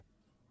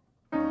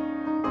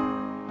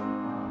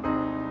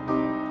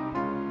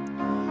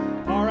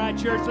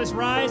right, church, let's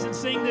rise and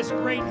sing this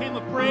great hymn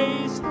of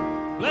praise.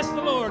 Bless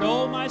the Lord,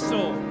 oh my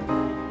soul.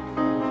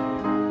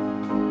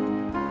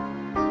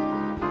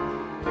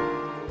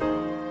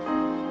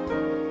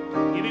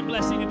 Give him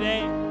blessing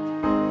today.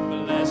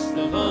 Bless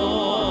the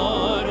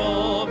Lord,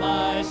 oh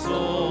my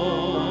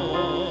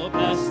soul.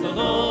 Bless the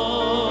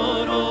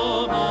Lord,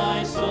 oh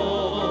my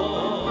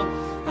soul.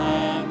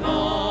 And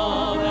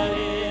all that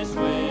is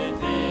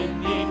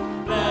within me,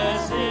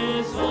 bless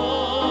his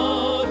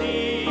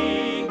holy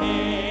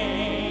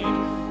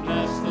name.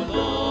 Bless the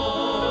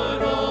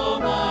Lord, oh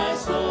my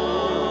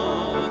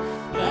soul.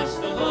 Bless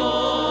the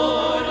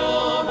Lord,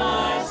 oh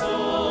my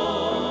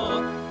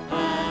soul.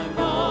 And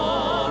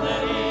all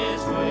that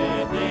is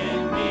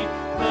within me,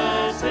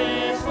 bless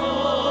his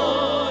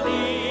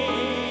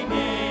holy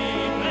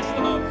name. Bless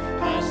the Lord.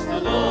 Bless the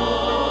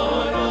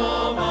Lord,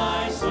 oh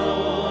my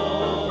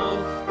soul.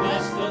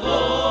 Bless the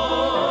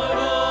Lord,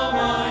 oh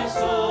my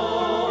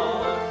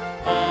soul.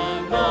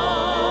 And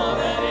all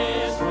that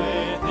is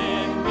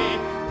within me,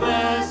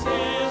 bless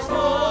his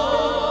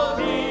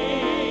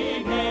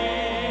holy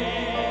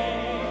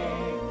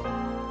name.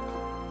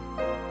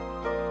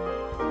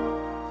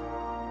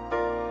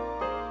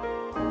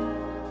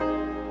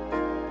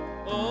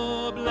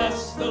 Oh,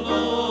 bless the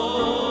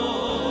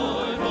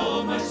Lord,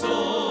 oh my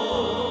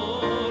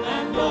soul,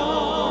 and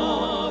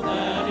all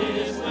that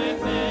is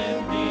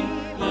within me,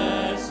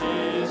 bless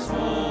his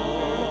holy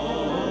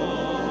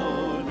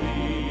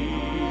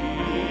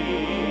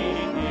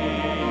name.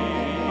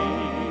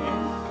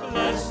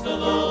 Bless the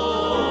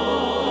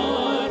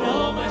Lord,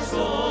 oh my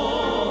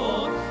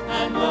soul,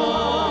 and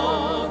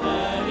all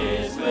that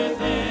is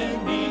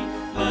within me,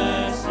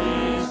 bless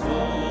his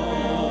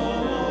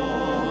holy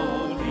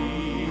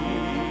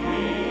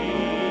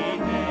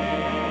name.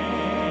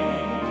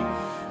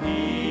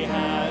 He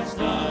has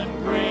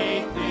done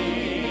great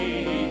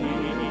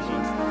things.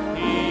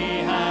 He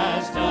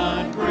has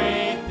done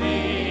great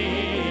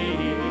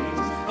things.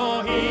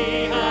 Oh,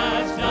 he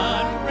has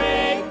done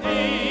great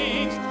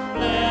things.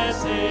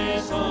 Bless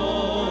his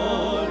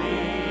holy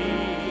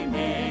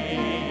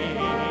name.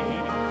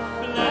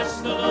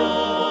 Bless the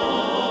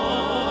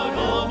Lord,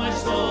 oh my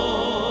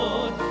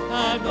soul,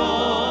 and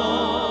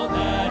all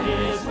that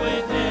is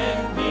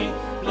within me,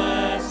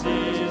 bless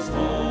his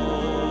holy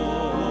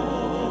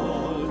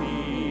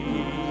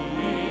name.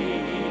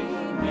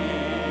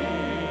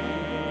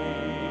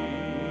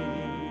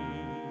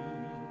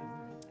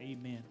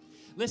 Amen.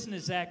 Listen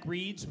as Zach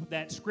reads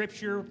that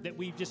scripture that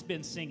we've just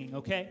been singing,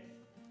 okay?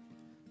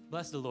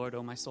 Bless the Lord,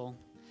 O my soul,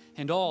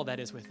 and all that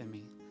is within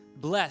me.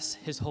 Bless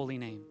his holy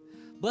name.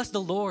 Bless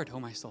the Lord, O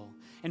my soul,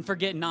 and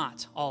forget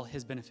not all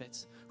his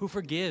benefits, who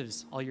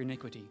forgives all your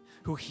iniquity,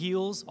 who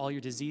heals all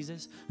your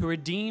diseases, who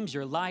redeems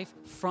your life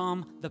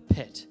from the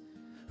pit,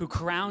 who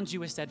crowns you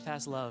with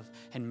steadfast love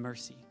and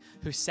mercy,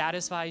 who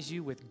satisfies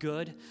you with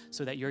good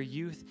so that your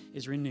youth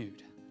is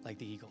renewed like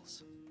the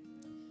eagles.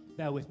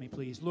 Bow with me,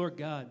 please. Lord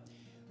God,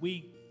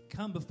 we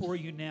come before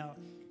you now.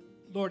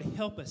 Lord,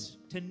 help us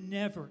to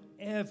never,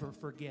 ever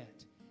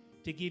forget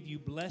to give you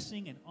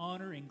blessing and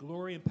honor and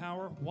glory and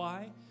power.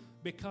 Why?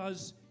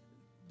 Because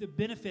the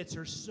benefits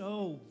are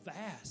so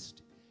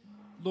vast.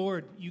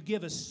 Lord, you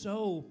give us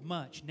so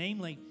much,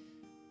 namely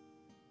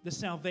the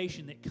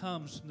salvation that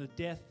comes from the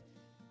death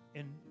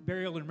and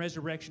burial and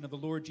resurrection of the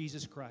Lord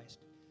Jesus Christ.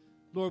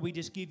 Lord, we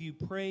just give you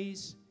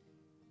praise.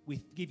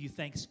 We give you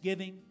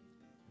thanksgiving.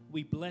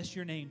 We bless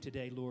your name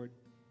today, Lord.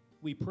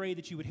 We pray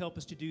that you would help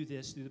us to do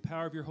this through the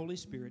power of your Holy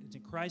Spirit. It's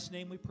in Christ's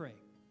name we pray.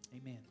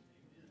 Amen.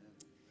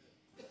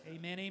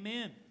 Amen,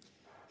 amen.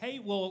 Hey,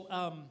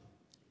 well,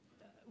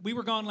 we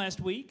were gone last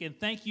week, and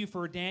thank you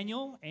for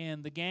Daniel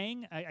and the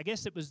gang. I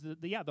guess it was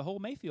the whole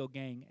Mayfield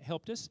gang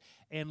helped us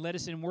and led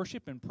us in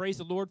worship, and praise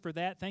the Lord for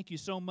that. Thank you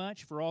so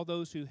much for all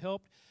those who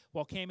helped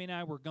while Cammie and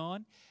I were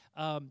gone.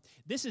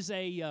 This is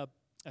a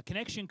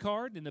connection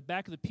card in the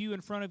back of the pew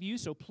in front of you,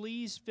 so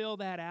please fill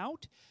that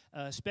out,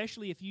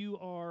 especially if you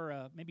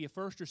are maybe a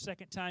first or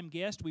second time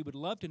guest. We would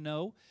love to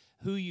know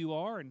who you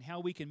are and how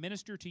we can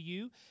minister to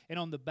you. And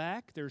on the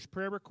back, there's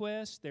prayer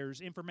requests, there's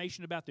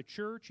information about the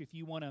church. If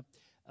you want to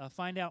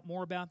find out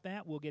more about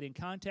that, we'll get in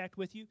contact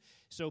with you.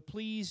 So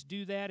please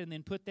do that and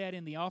then put that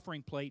in the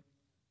offering plate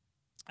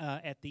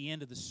at the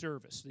end of the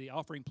service. The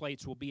offering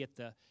plates will be at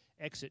the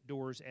exit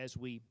doors as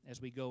we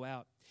go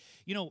out.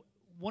 You know,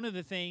 one of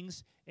the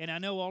things, and I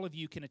know all of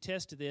you can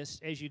attest to this,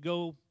 as you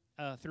go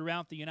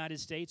throughout the United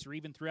States or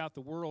even throughout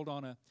the world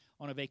on a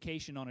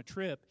vacation, on a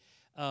trip,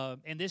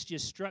 and this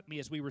just struck me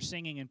as we were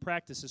singing in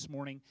practice this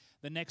morning.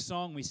 The next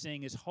song we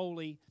sing is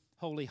Holy,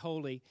 Holy,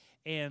 Holy,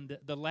 and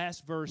the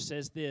last verse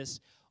says this: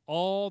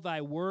 all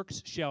thy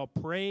works shall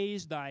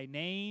praise thy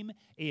name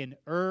in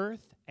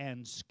earth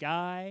and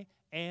sky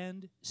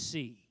and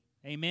sea.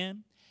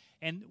 Amen?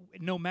 And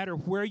no matter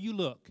where you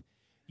look,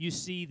 you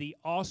see the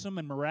awesome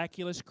and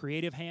miraculous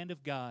creative hand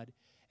of God.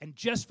 And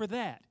just for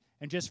that,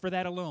 and just for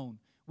that alone,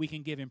 we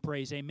can give him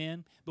praise.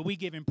 Amen? But we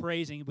give him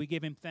praise and we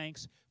give him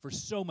thanks for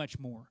so much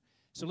more.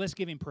 So let's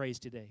give him praise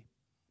today.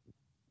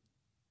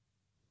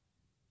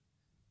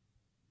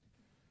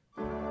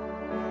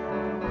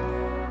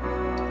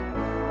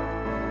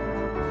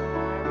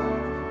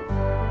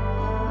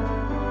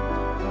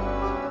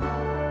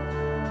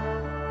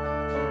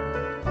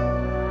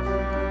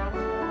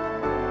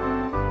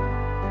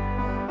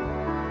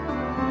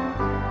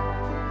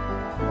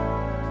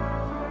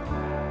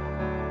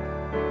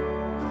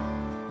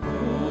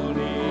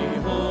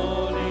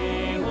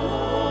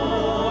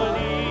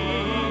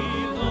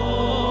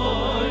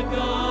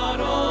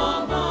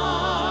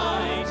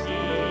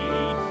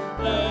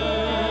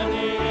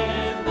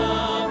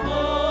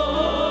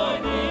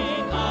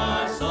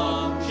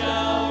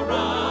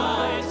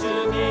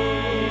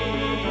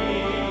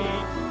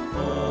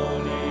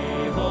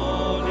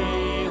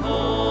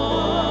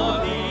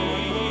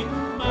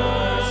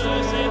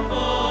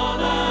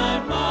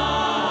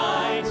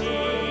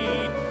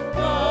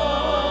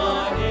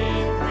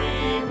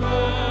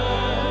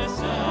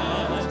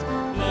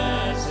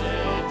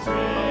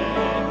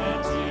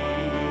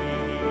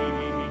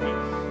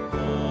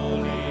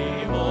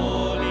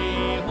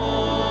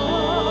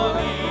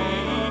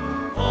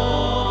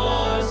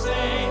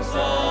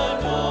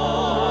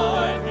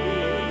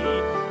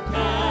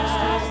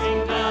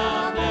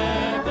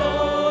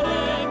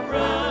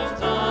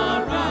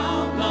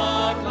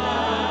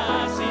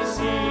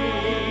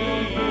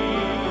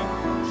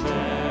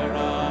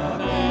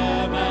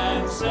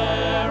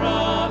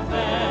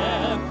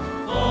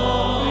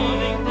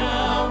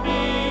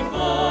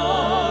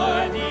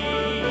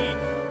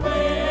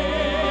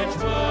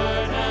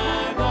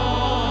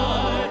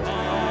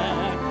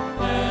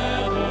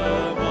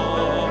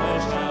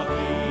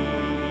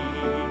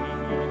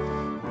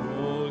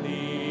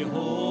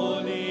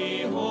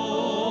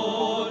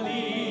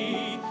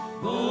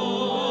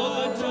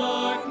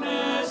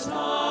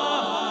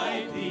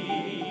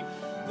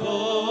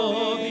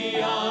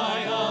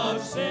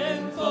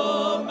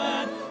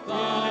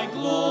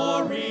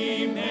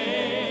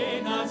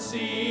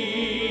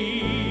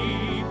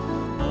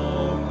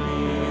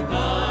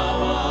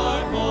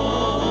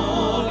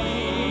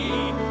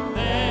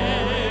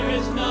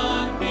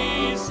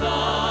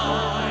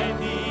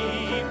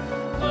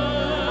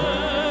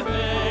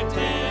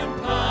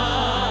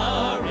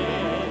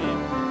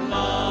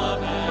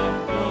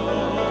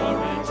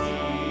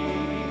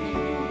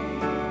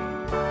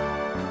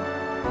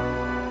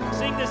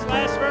 this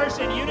last verse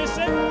in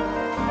unison.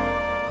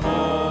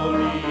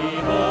 Holy,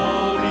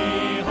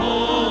 holy,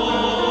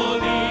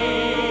 holy,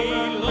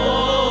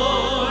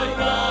 Lord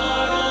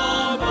God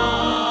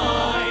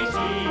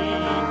Almighty.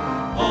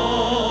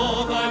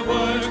 All thy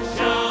works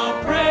shall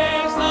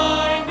praise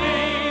thy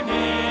name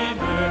in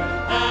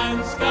earth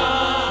and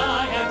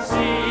sky and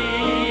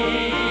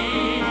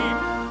sea.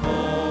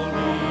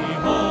 Holy,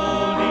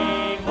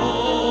 holy,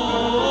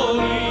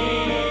 holy,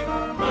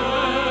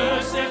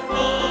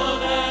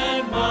 merciful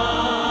and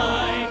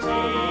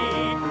mighty,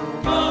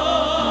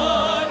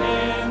 God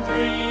in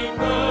three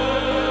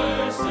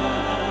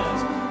persons,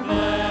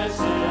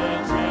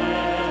 blessed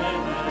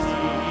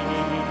Trinity.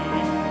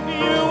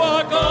 You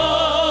are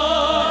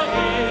God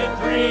in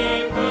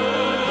three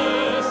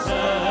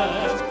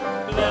persons,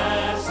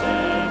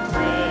 blessed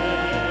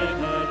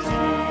Trinity.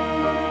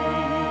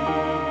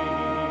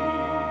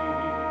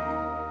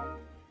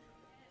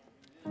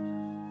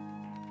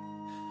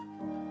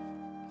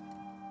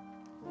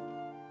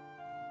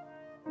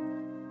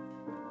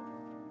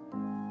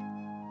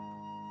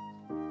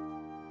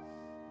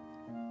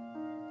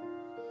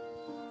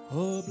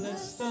 Oh,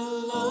 bless the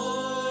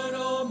Lord,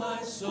 oh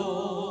my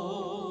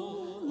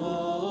soul,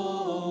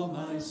 oh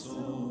my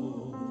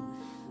soul.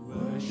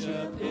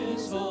 Worship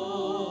his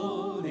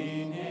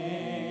holy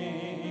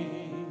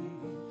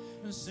name.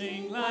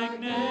 Sing like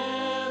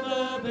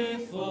never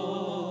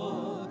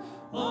before,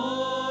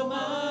 oh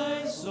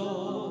my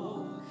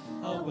soul.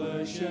 I'll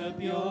worship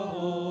your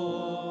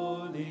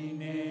holy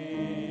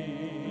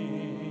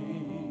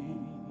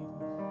name.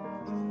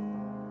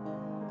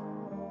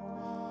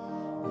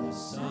 The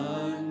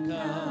sun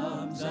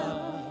comes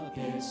up,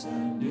 it's a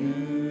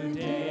new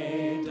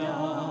day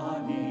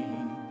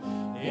dawning.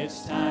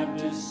 It's time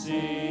to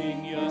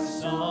sing your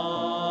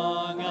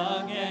song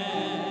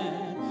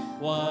again.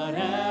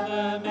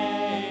 Whatever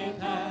may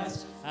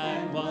pass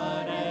and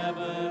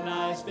whatever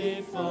lies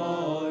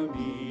before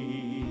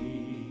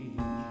me,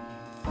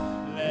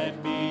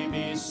 let me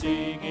be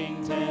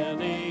singing till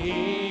the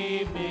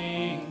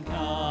evening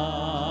comes.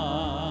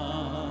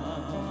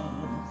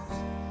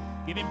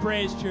 Give him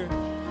praise, church.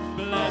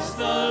 Bless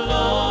the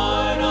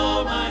Lord,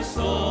 oh my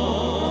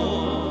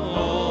soul,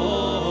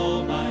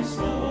 oh my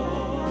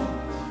soul.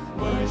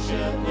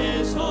 Worship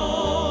his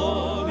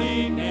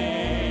holy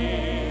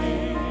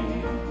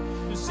name.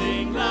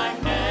 Sing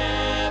like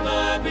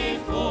never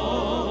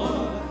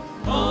before,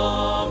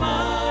 oh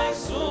my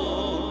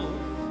soul.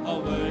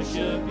 I'll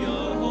worship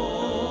your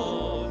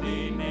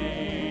holy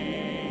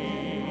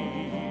name.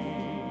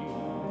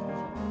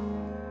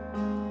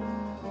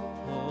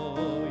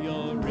 Oh,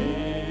 you're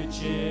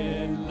rich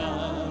in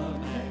love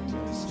and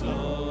you're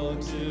slow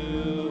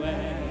to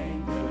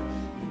anger.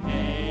 Your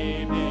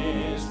name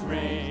is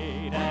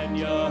great and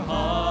your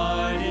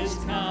heart is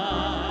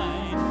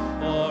kind.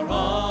 For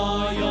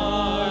all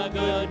your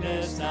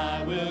goodness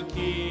I will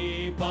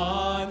keep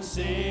on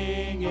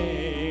singing.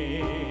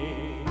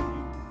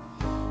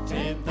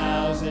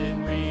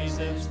 10,000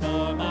 reasons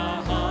for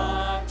my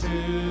heart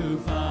to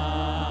find.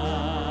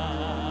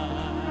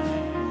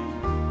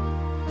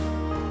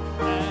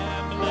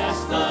 And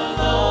bless the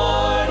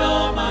Lord,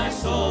 oh my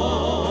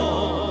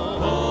soul,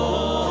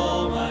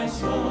 oh my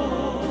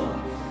soul.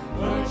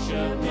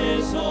 Worship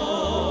his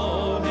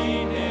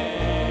holy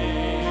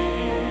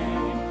name.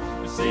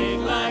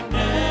 Sing like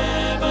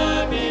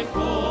never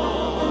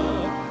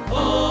before,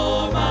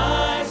 oh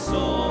my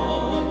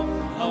soul.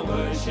 I'll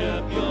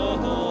worship your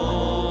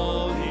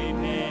holy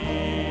name.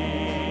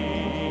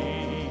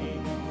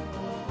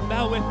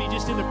 Bow with me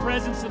just in the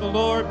presence of the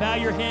Lord. Bow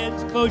your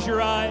heads, close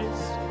your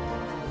eyes.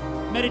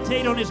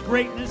 Meditate on his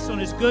greatness, on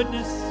his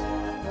goodness.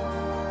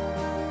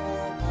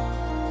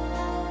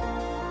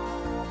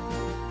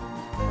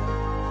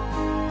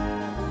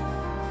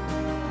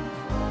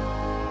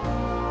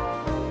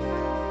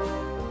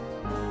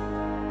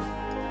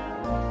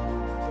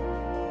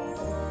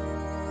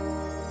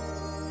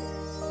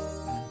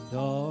 And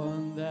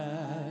on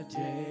that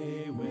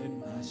day when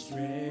my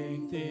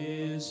strength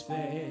is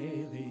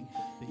failing,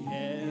 the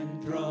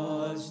end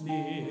draws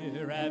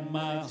near and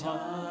my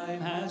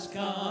time has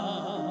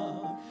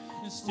come.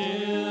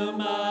 Still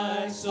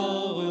my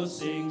soul will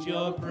sing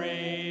your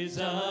praise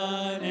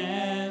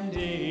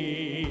unending.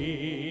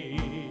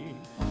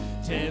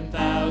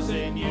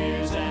 10,000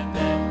 years and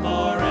then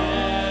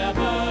forevermore.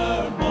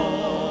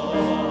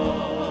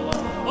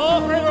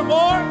 Oh,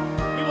 forevermore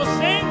we will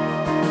sing.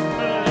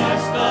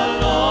 Bless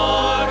the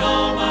Lord,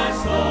 oh my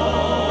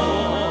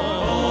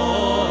soul,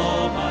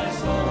 oh my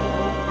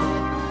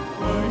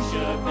soul.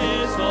 Worship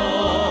his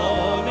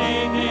holy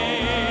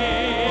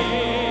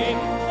name.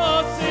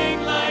 Oh, sing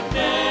like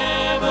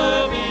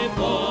never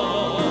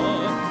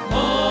before.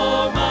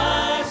 Oh,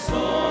 my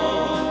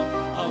soul,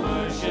 I'll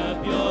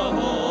worship your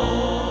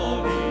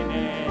holy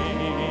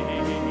name.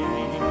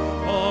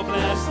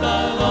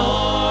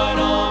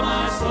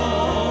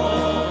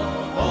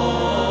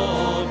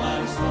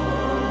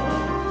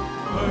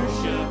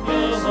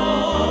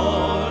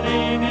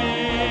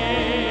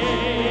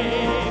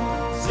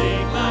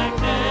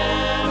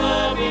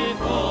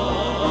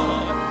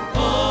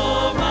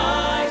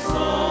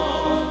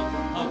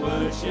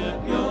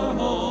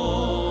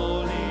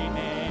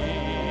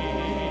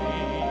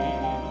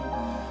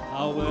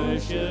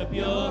 worship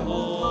your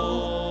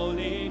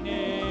holy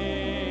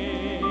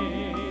name.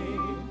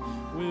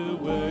 We'll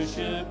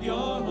worship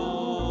your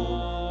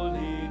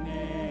holy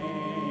name.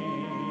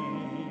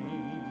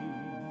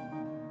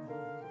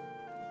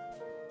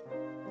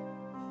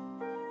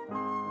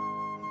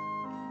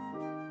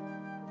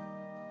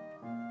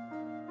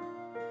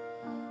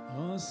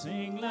 Oh,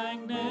 sing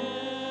like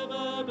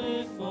never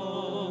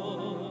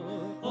before,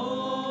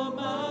 oh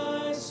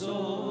my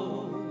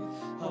soul,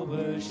 I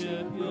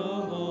worship your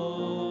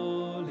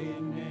holy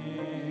name.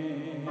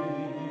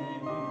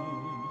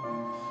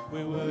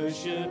 We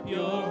worship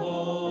your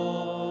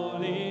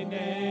holy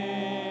name.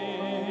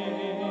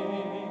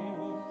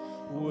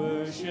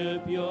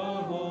 Worship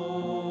your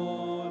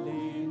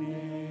holy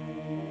name.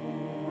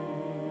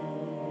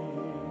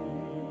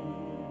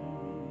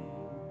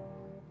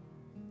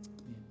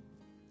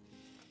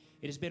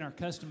 It has been our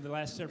custom the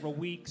last several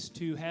weeks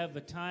to have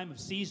a time of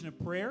season of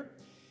prayer.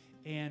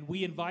 And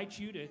we invite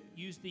you to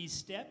use these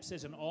steps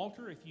as an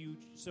altar if you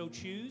so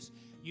choose.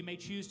 You may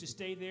choose to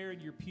stay there in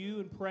your pew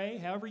and pray.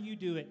 However you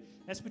do it,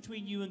 that's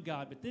between you and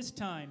God. But this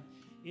time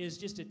is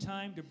just a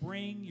time to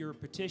bring your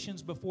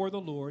petitions before the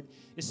Lord,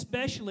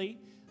 especially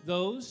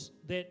those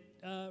that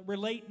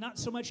relate not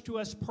so much to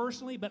us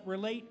personally, but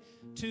relate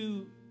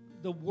to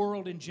the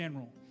world in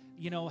general.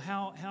 You know,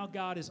 how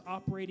God is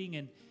operating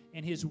and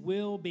His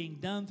will being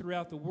done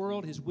throughout the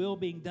world, His will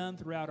being done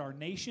throughout our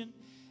nation.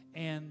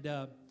 And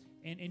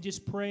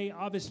just pray,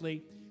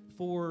 obviously,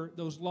 for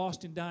those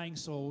lost and dying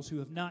souls who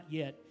have not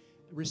yet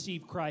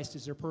received Christ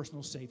as their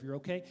personal Savior,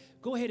 okay?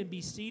 Go ahead and be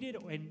seated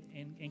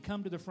and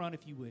come to the front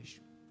if you wish.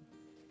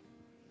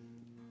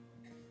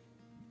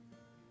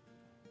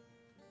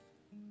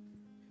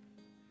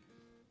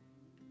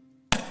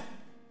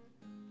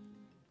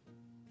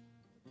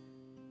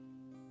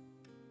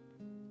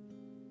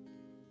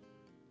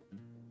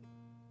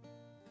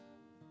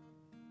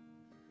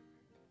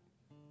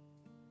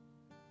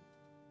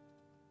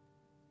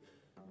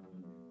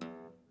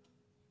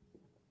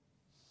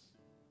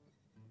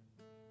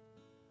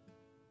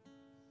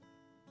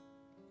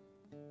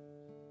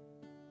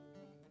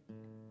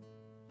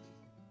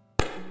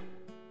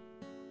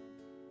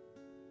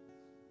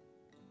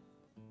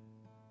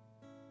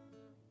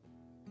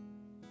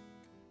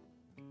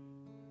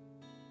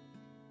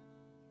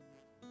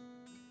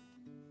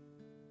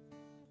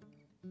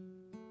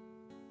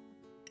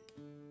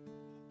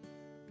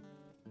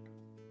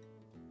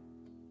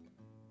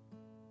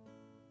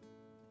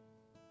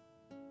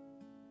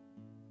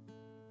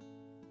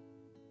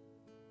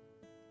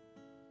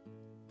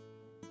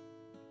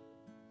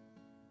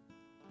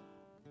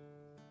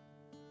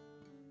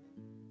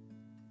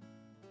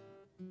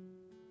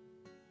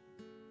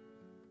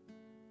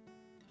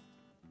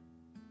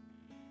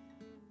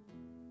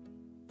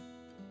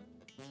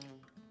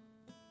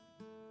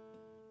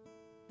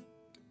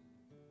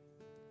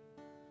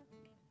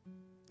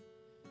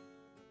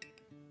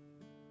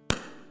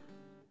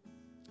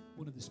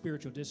 One of the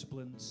spiritual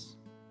disciplines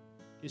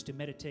is to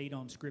meditate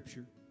on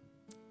Scripture.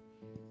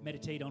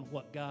 Meditate on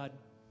what God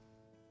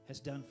has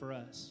done for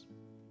us.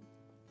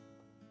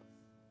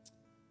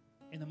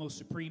 And the most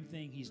supreme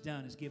thing He's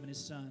done is given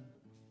His Son,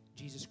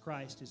 Jesus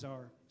Christ, as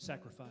our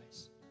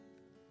sacrifice.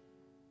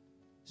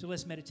 So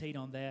let's meditate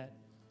on that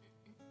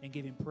and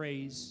give Him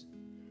praise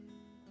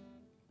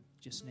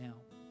just now.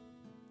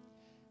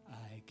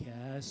 I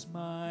cast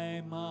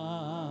my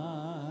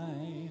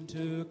mind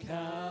to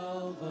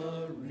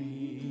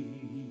Calvary,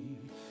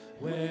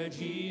 where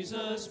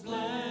Jesus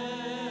bled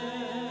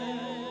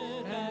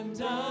and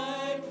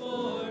died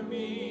for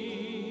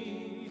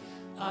me.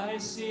 I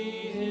see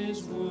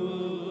His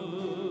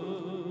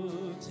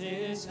wounds,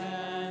 His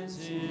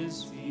hands,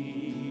 His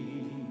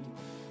feet,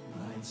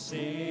 my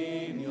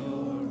Savior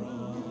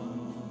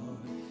on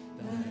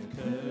that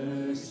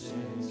cursed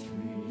tree.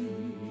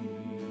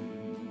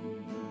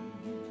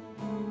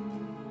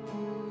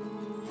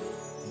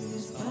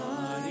 His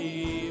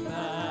body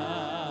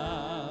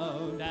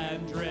bound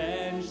and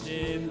drenched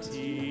in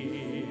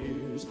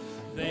tears,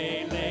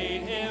 they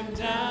laid Him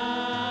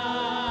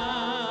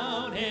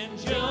down in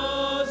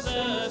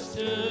Joseph's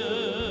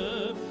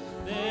tomb,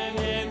 then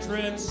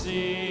entrance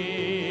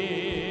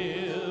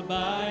sealed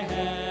by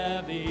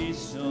heavy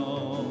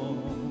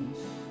stones,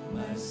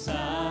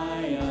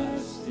 Messiah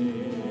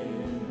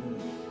still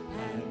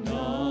and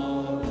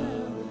all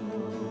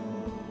alone.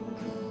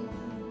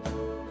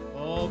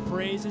 Oh,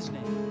 praise His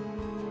name.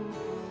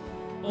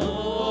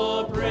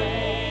 Oh,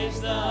 praise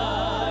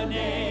the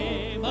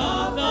name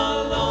of the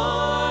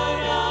Lord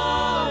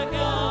our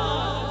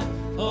God.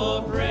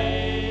 Oh,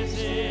 praise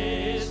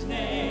His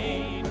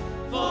name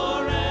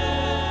forevermore.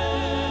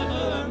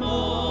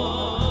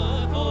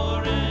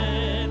 For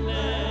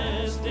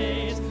endless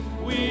days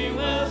we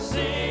will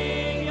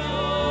sing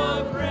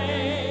your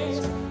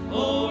praise.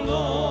 Oh,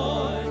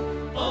 Lord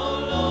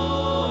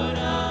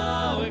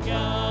our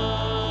God.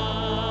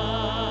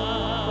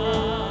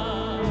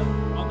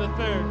 On the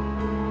third.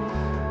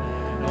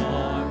 And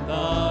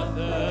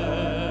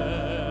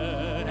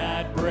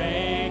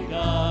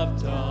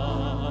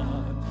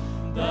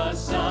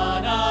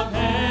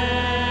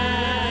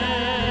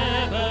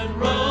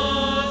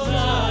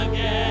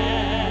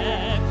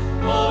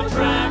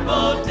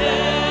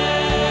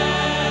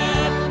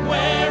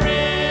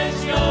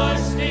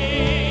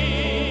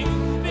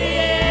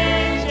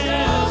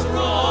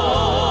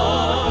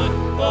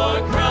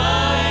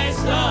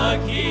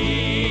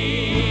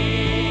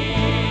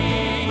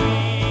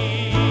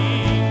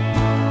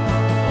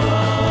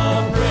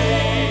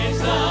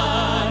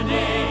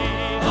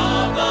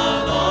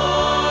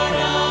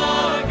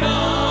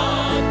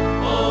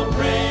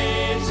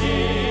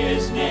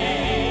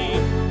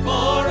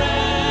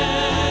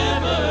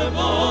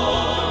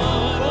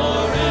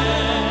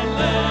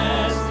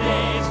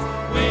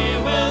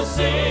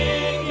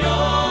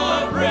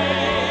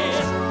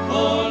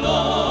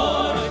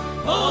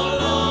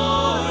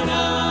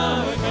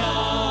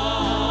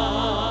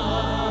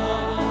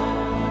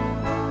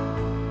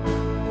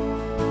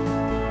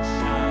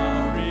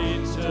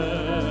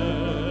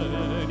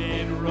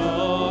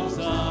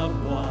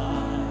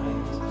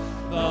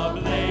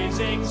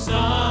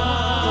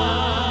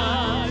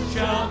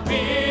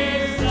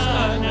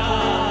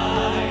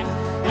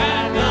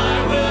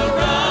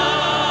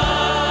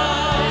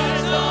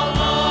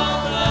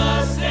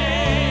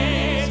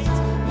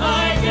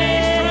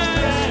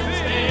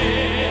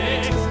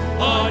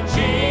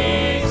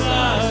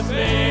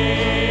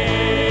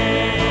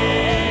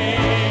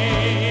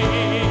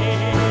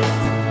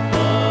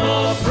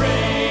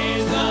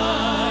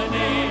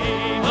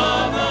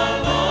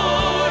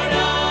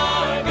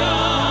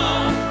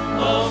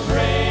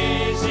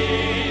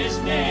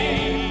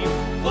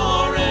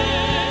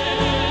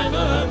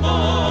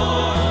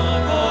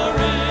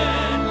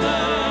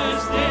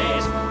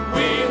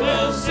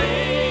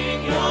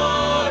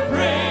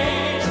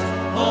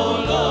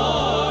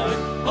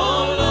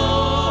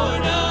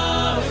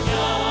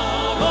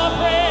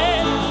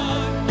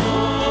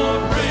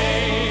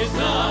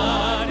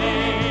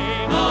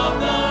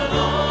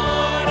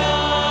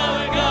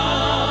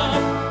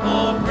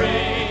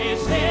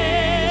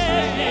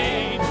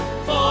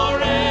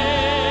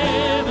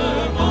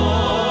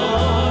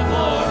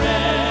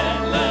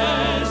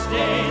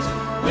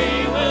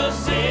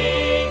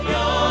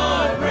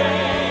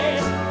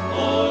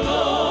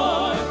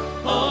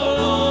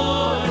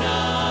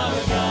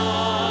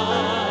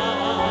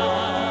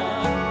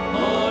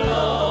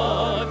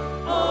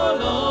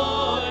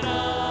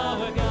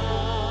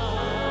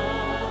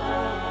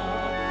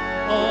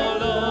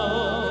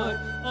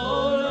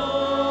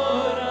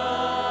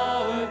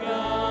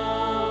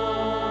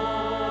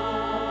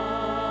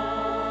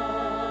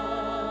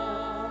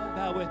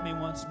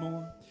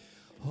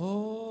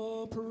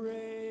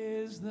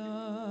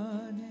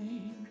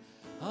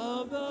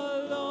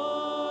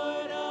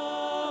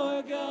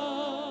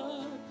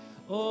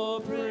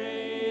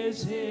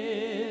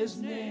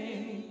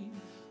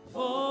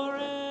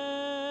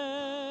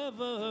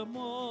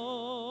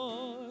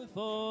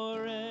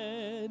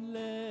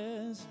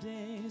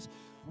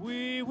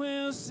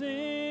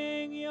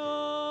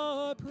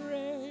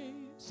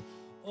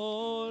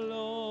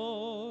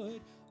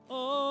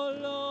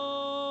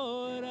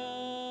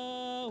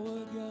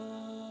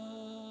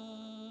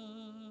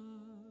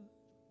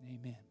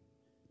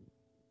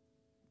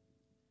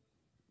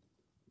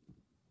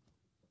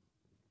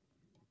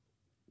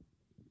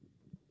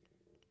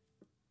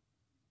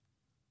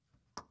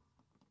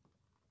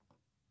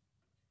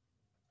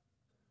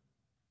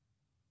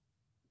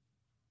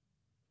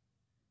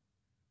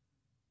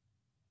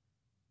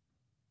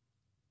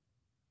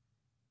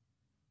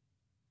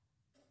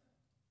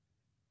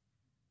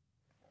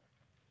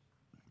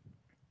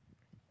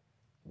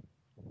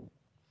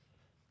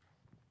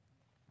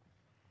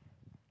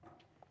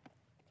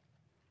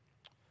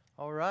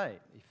All right,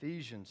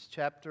 Ephesians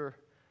chapter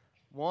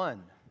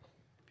 1.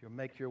 If you'll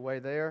make your way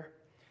there.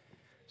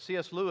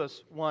 C.S.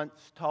 Lewis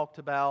once talked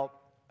about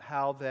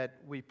how that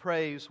we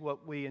praise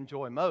what we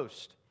enjoy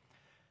most.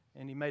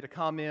 And he made a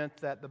comment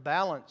that the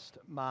balanced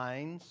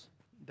minds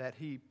that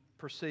he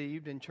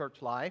perceived in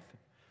church life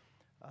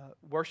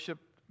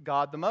worshiped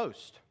God the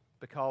most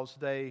because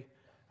they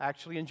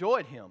actually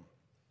enjoyed Him.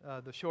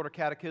 The Shorter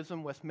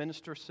Catechism,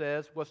 Westminster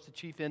says, what's the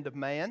chief end of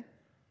man?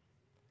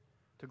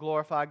 To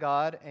glorify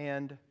God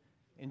and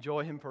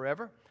enjoy Him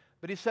forever.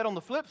 But he said on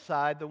the flip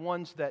side, the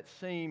ones that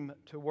seem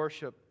to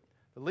worship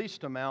the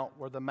least amount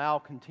were the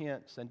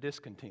malcontents and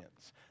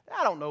discontents.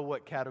 I don't know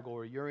what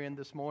category you're in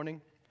this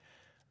morning,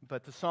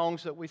 but the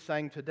songs that we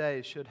sang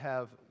today should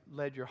have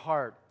led your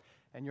heart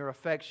and your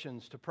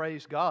affections to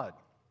praise God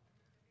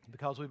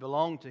because we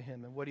belong to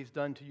Him and what He's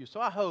done to you. So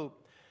I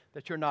hope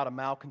that you're not a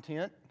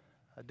malcontent,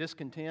 a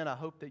discontent. I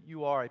hope that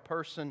you are a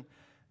person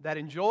that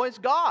enjoys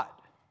God.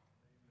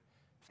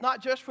 It's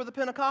not just for the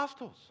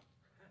Pentecostals.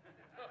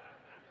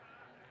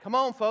 Come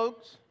on,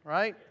 folks,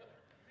 right?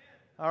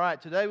 All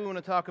right, today we want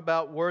to talk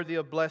about worthy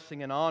of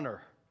blessing and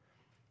honor.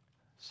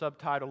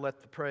 Subtitle,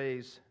 Let the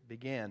Praise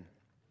Begin.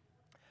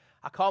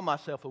 I call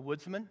myself a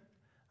woodsman.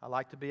 I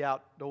like to be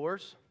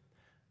outdoors.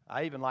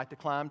 I even like to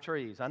climb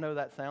trees. I know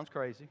that sounds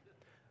crazy,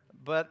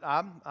 but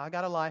I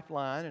got a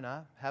lifeline and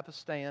I have a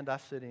stand I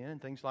sit in and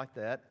things like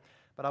that.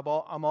 But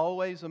I'm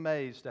always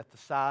amazed at the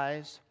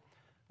size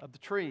of the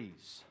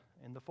trees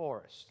in the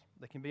forest.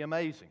 They can be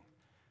amazing.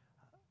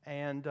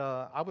 And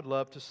I would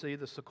love to see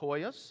the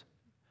sequoias,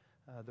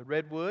 the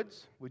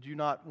redwoods. Would you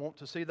not want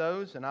to see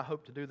those? And I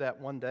hope to do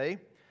that one day.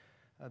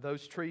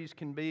 Those trees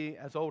can be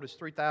as old as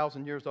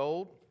 3,000 years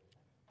old.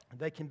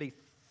 They can be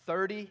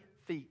 30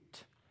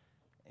 feet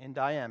in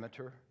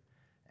diameter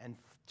and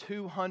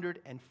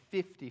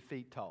 250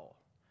 feet tall.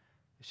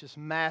 It's just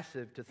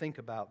massive to think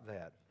about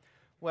that.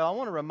 Well, I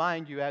want to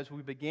remind you as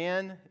we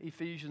begin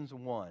Ephesians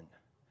 1,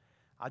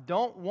 I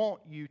don't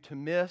want you to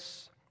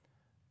miss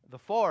the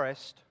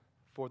forest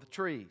for the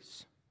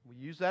trees. We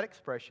use that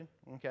expression,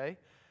 okay?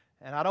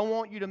 And I don't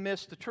want you to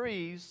miss the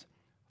trees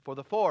for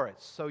the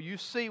forest. So you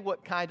see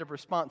what kind of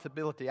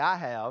responsibility I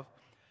have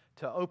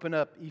to open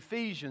up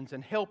Ephesians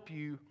and help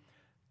you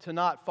to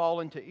not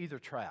fall into either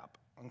trap,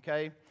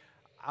 okay?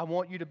 I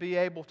want you to be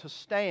able to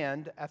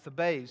stand at the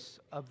base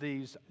of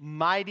these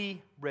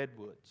mighty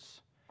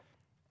redwoods.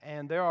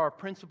 And there are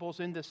principles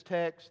in this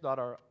text that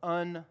are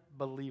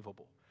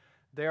unbelievable.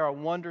 There are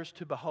wonders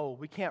to behold.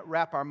 We can't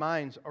wrap our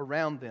minds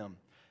around them.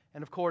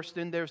 And of course,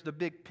 then there's the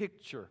big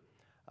picture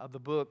of the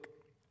book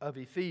of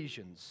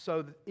Ephesians.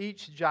 So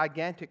each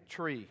gigantic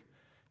tree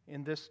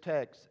in this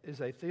text is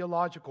a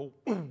theological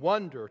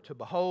wonder to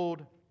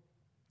behold.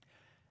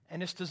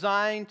 And it's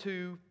designed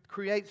to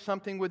create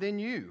something within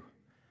you.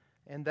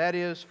 And that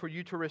is for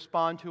you to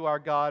respond to our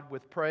God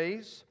with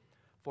praise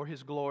for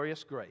His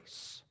glorious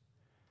grace.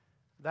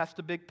 That's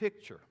the big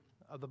picture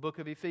of the book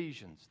of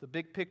Ephesians. The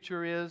big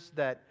picture is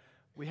that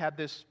we have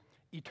this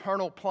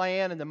eternal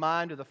plan in the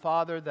mind of the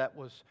Father that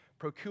was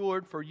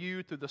procured for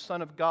you through the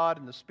Son of God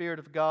and the Spirit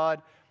of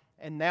God.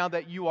 And now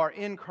that you are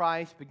in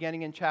Christ,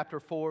 beginning in chapter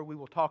 4, we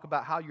will talk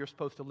about how you're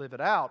supposed to live it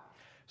out.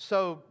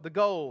 So the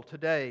goal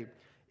today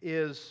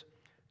is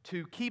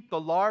to keep the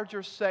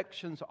larger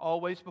sections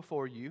always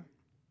before you.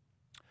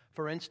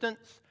 For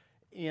instance,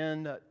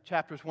 in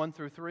chapters 1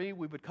 through 3,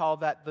 we would call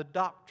that the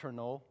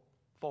doctrinal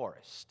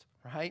forest,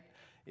 right?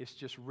 It's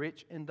just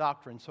rich in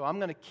doctrine. So I'm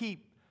going to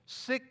keep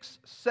 6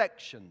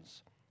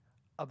 sections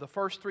of the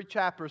first 3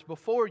 chapters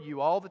before you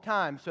all the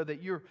time so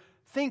that you're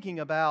thinking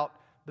about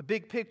the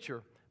big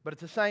picture. But at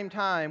the same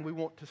time, we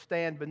want to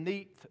stand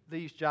beneath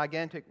these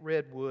gigantic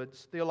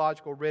redwoods,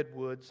 theological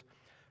redwoods,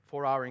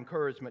 for our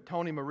encouragement.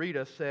 Tony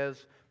Merida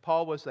says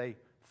Paul was a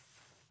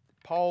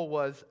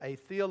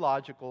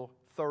theological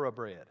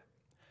thoroughbred.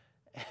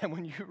 And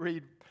when you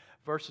read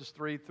verses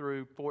 3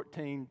 through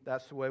 14,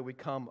 that's the way we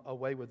come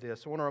away with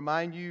this. I want to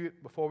remind you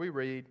before we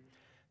read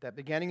that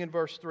beginning in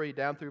verse 3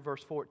 down through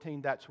verse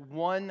 14, that's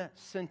one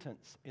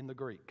sentence in the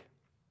Greek.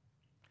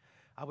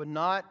 I would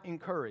not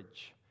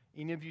encourage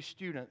any of you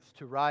students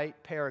to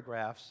write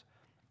paragraphs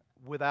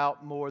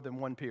without more than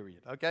one period,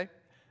 okay?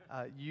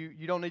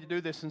 You don't need to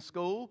do this in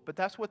school, but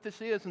that's what this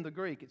is in the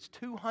Greek. It's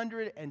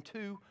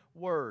 202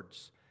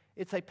 words.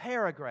 It's a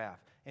paragraph,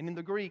 and in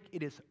the Greek,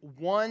 it is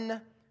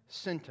one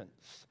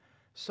sentence.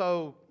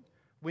 So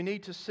we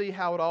need to see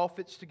how it all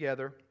fits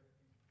together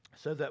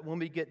so that when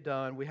we get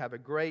done, we have a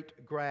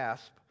great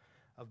grasp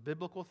of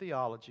biblical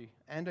theology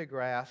and a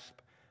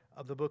grasp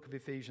of the book of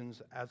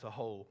Ephesians as a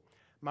whole.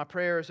 My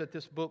prayer is that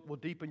this book will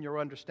deepen your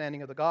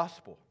understanding of the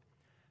gospel,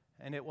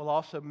 and it will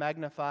also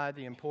magnify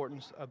the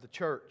importance of the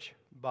church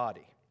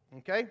body.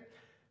 Okay?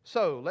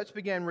 So let's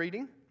begin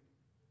reading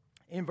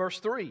in verse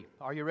 3.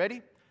 Are you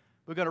ready?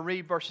 We're going to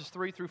read verses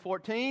 3 through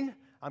 14.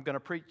 I'm going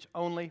to preach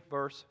only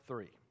verse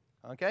 3.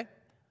 Okay?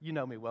 You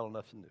know me well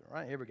enough to do it,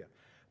 right? Here we go.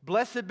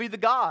 Blessed be the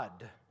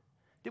God.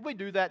 Did we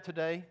do that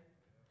today?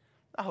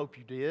 I hope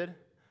you did.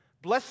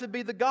 Blessed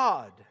be the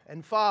God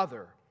and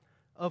Father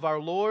of our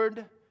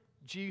Lord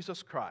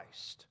Jesus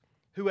Christ,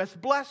 who has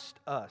blessed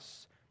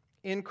us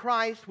in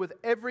Christ with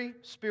every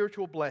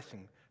spiritual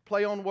blessing.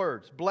 Play on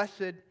words.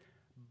 Blessed,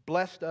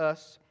 blessed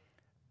us,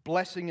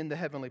 blessing in the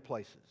heavenly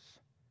places.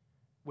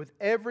 With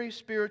every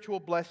spiritual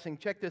blessing,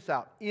 check this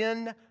out,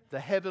 in the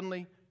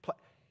heavenly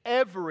places.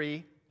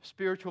 Every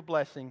spiritual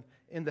blessing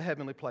in the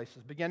heavenly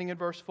places. Beginning in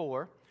verse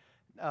 4,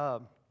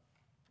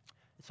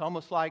 it's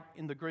almost like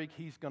in the Greek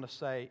he's going to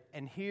say,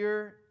 and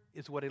here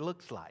is what it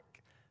looks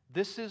like.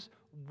 This is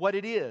what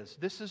it is.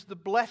 This is the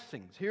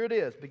blessings. Here it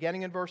is,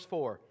 beginning in verse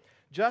 4.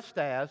 Just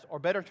as, or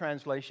better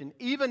translation,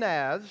 even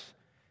as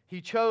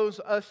He chose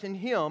us in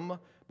Him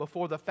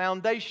before the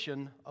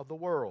foundation of the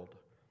world,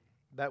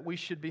 that we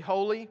should be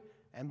holy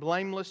and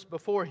blameless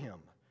before Him.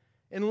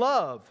 In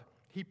love,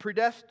 He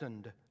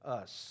predestined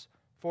us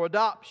for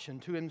adoption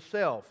to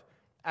Himself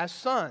as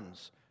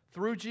sons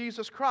through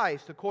Jesus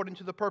Christ according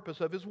to the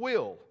purpose of His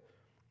will,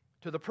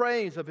 to the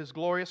praise of His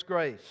glorious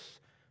grace,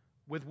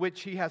 with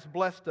which He has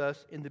blessed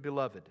us in the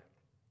Beloved.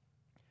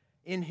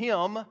 In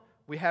Him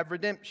we have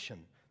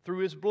redemption, through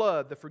His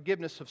blood, the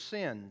forgiveness of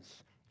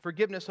sins,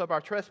 forgiveness of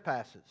our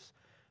trespasses,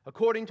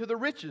 according to the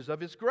riches of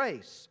His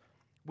grace,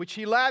 which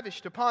He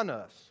lavished upon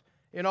us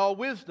in all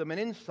wisdom and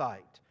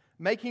insight,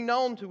 making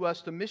known to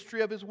us the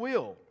mystery of His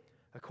will,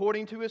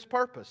 according to His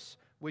purpose,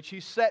 which He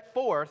set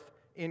forth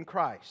in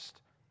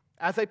Christ,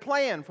 as a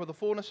plan for the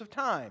fullness of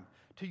time,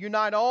 to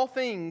unite all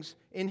things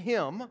in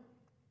Him,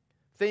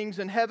 things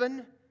in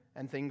heaven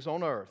and things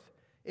on earth.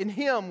 In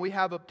Him we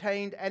have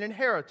obtained an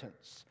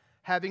inheritance,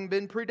 having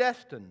been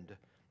predestined,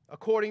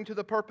 according to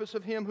the purpose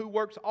of Him who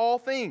works all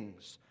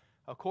things,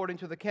 according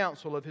to the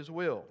counsel of His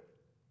will,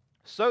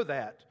 so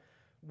that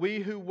we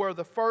who were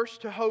the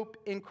first to hope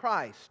in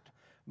Christ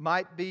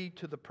might be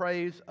to the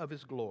praise of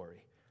His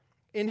glory.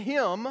 In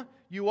Him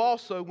you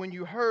also, when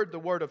you heard the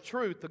word of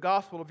truth, the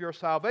gospel of your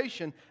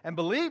salvation, and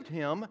believed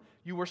Him,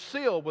 you were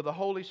sealed with the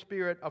Holy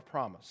Spirit of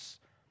promise,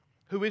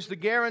 who is the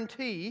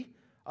guarantee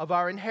of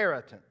our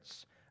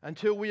inheritance,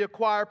 until we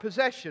acquire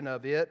possession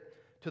of it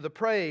to the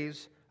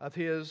praise of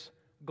His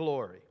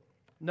glory.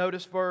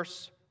 Notice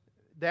verse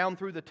down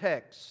through the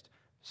text,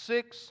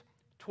 6,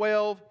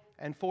 12,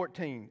 and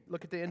 14.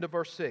 Look at the end of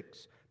verse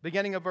 6.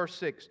 Beginning of verse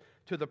 6.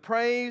 To the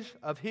praise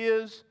of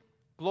His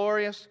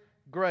glorious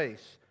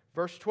grace.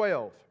 Verse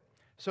 12.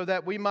 So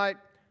that we might,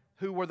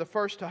 who were the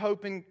first to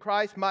hope in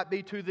Christ, might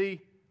be to the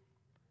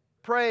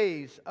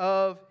praise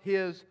of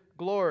His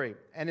glory.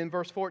 And in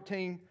verse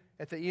 14,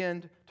 at the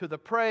end, to the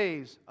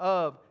praise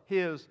of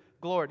His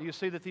glory. Do you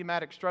see the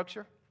thematic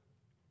structure?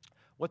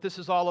 What this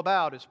is all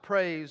about is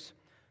praise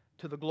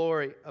to the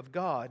glory of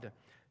God.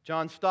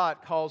 John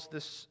Stott calls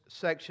this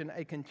section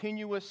a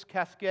continuous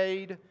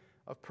cascade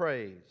of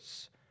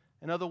praise.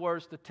 In other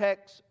words, the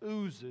text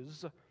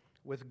oozes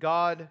with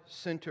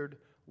God-centered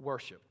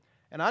worship.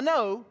 And I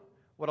know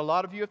what a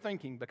lot of you are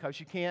thinking, because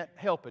you can't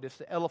help it. It's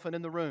the elephant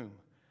in the room.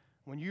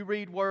 When you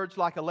read words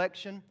like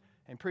election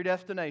and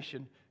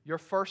predestination, your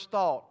first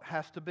thought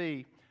has to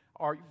be,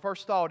 or your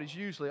first thought is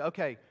usually,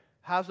 okay,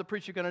 how's the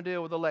preacher going to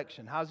deal with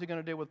election? How's he going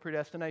to deal with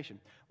predestination?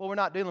 Well, we're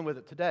not dealing with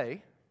it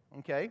today,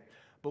 okay?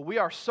 But we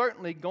are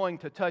certainly going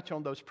to touch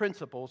on those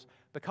principles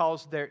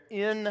because they're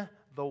in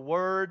the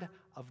Word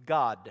of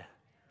God.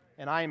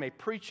 And I am a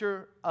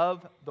preacher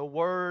of the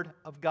Word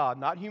of God,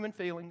 not human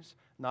feelings,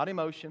 not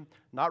emotion,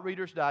 not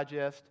Reader's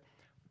Digest.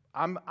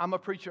 I'm a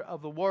preacher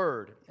of the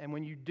Word. And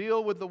when you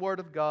deal with the Word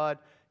of God,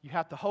 you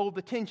have to hold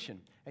the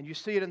tension, and you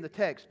see it in the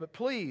text. But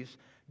please,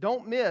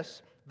 don't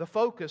miss the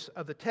focus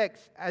of the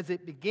text as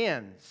it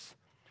begins.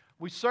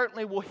 We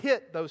certainly will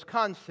hit those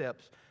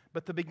concepts,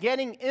 but the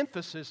beginning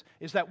emphasis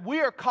is that we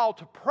are called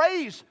to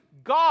praise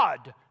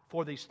God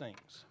for these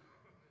things.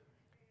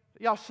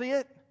 Y'all see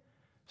it?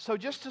 So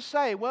just to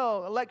say,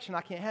 well, election,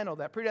 I can't handle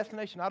that.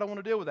 Predestination, I don't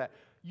want to deal with that.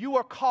 You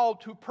are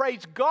called to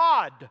praise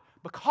God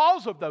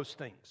because of those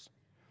things.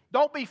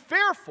 Don't be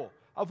fearful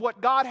of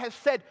what God has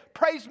said.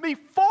 Praise me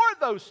for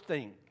those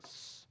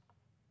things.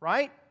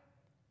 Right?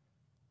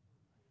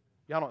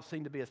 Y'all don't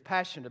seem to be as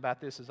passionate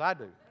about this as I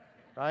do.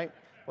 Right?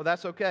 Well,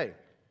 that's okay.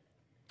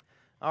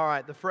 All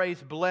right, the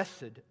phrase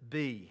blessed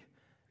be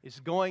is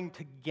going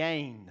to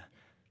gain,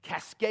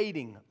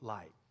 cascading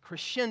like,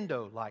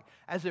 crescendo like,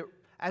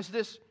 as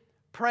this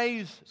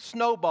praise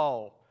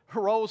snowball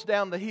rolls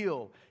down the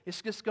hill,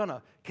 it's just going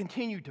to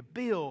continue to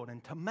build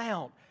and to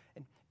mount.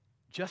 And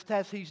just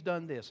as He's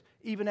done this,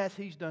 even as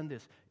He's done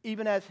this,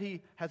 even as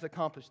He has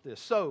accomplished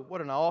this. So,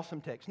 what an awesome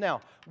text.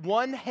 Now,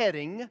 one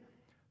heading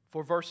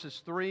for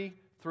verses 3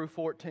 through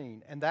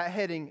 14, and that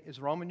heading is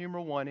Roman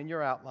numeral 1 in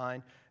your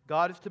outline.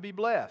 God is to be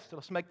blessed.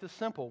 Let's make this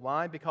simple.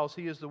 Why? Because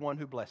He is the one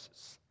who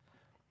blesses.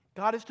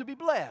 God is to be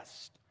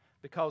blessed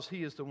because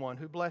He is the one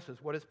who blesses.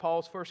 What is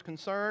Paul's first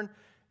concern?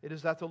 It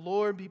is that the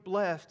Lord be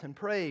blessed and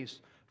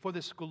praised for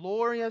this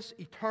glorious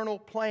eternal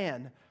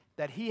plan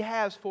that He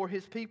has for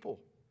His people.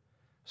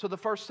 So the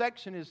first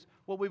section is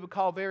what we would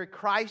call very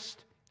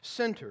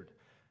Christ-centered.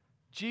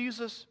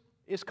 Jesus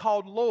is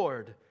called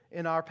Lord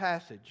in our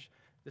passage.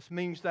 This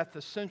means that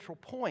the central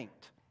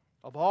point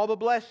of all the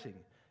blessing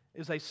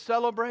is a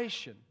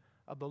celebration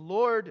of the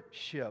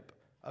lordship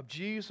of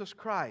Jesus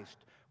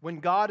Christ, when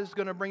God is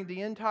going to bring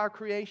the entire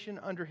creation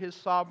under His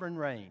sovereign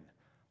reign.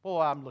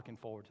 Boy, I'm looking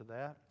forward to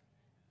that.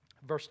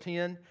 Verse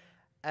 10,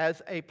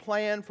 as a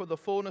plan for the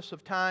fullness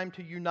of time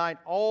to unite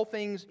all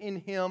things in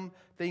Him,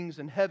 things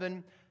in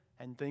heaven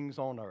and things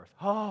on earth.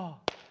 Oh,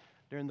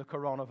 during the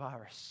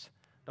coronavirus,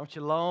 don't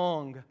you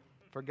long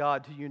for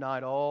God to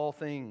unite all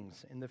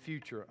things in the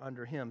future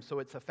under Him? So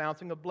it's a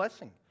fountain of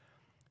blessing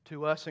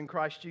to us in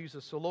Christ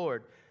Jesus the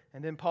Lord.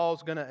 And then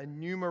Paul's going to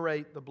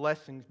enumerate the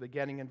blessings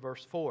beginning in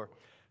verse 4.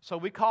 So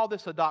we call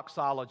this a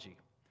doxology.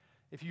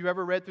 If you've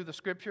ever read through the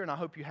Scripture, and I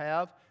hope you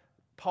have,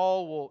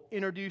 Paul will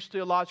introduce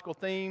theological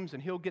themes,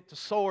 and he'll get to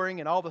soaring,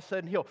 and all of a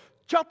sudden he'll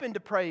jump into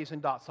praise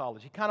and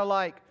doxology, kind of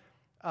like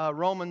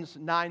Romans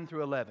 9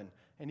 through 11.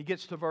 And he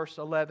gets to verse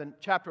 11,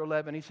 chapter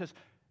 11, he says,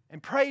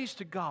 and praise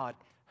to God,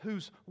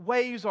 whose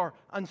ways are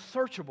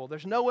unsearchable.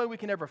 There's no way we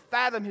can ever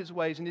fathom His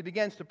ways. And he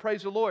begins to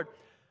praise the Lord.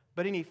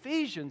 But in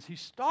Ephesians, he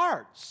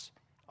starts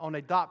on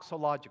a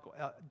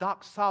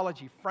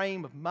doxology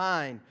frame of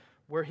mind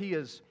where he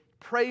is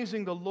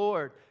praising the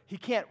Lord. He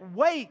can't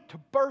wait to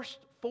burst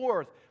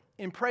forth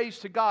in praise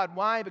to God.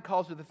 Why?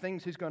 Because of the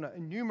things he's going to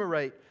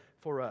enumerate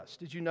for us.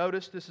 Did you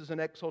notice this is an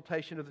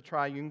exaltation of the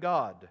triune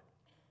God?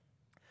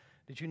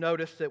 Did you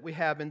notice that we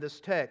have in this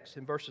text,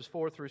 in verses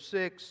 4 through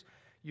 6,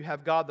 you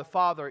have God the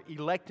Father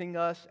electing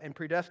us and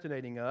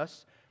predestinating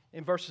us.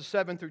 In verses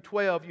 7 through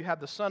 12, you have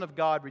the Son of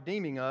God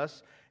redeeming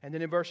us. And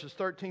then in verses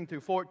 13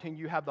 through 14,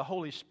 you have the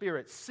Holy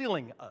Spirit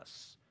sealing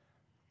us.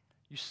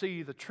 You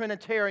see the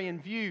Trinitarian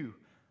view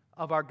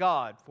of our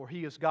God, for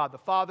He is God the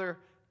Father,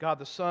 God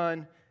the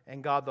Son,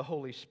 and God the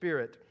Holy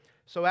Spirit.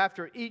 So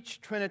after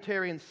each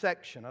Trinitarian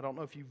section, I don't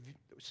know if you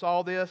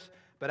saw this,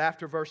 but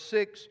after verse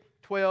 6,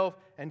 12,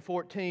 and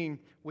 14,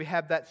 we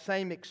have that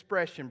same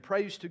expression,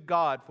 praise to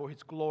God for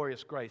His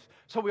glorious grace.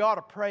 So we ought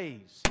to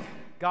praise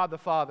God the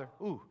Father,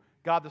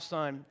 God the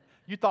Son.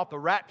 You thought the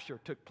rapture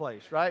took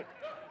place, right?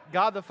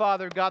 God the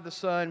Father, God the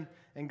Son,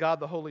 and God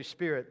the Holy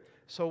Spirit.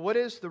 So what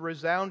is the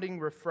resounding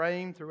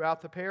refrain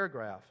throughout the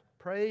paragraph?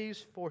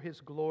 Praise for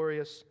His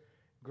glorious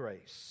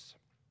grace.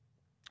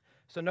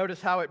 So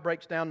notice how it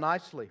breaks down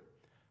nicely.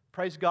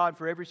 Praise God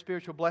for every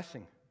spiritual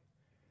blessing.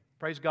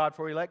 Praise God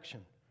for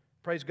election.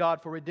 Praise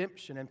God for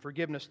redemption and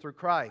forgiveness through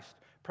Christ.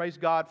 Praise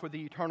God for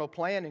the eternal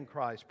plan in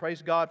Christ.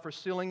 Praise God for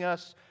sealing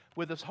us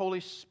with His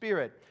Holy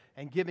Spirit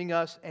and giving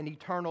us an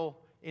eternal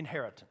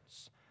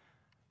inheritance.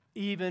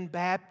 Even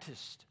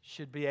Baptists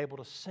should be able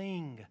to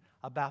sing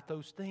about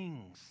those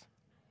things.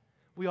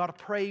 We ought to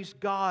praise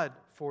God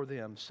for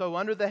them. So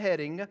under the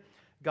heading,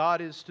 God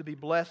is to be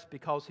blessed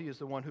because He is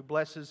the one who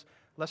blesses,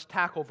 let's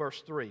tackle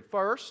verse 3.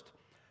 First,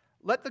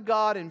 let the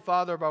God and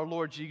Father of our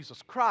Lord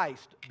Jesus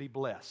Christ be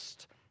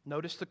blessed.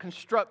 Notice the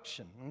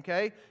construction,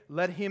 okay?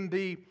 Let Him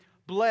be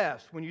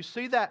blessed. When you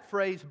see that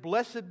phrase,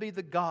 blessed be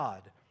the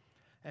God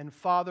and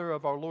Father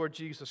of our Lord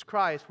Jesus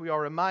Christ, we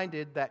are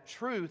reminded that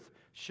truth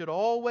should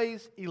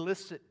always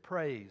elicit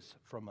praise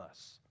from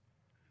us.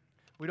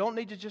 We don't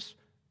need to just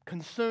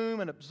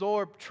consume and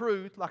absorb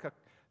truth like a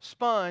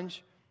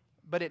sponge,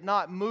 but it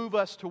not move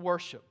us to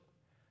worship.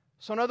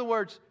 So in other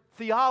words,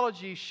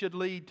 theology should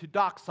lead to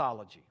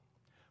doxology.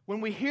 When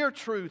we hear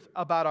truth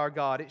about our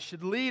God, it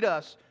should lead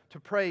us to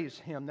praise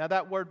Him. Now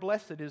that word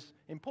blessed is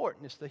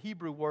important. It's the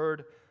Hebrew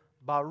word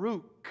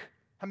Baruch.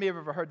 How many of you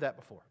have ever heard that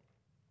before?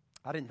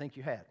 I didn't think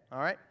you had, all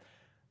right?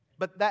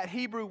 But that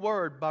Hebrew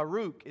word,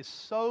 Baruch, is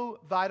so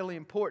vitally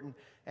important,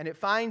 and it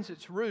finds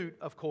its root,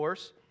 of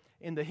course,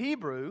 in the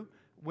Hebrew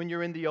when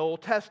you're in the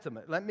Old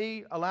Testament.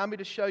 Allow me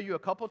to show you a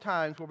couple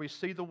times where we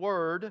see the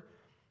word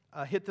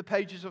hit the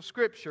pages of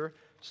Scripture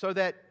so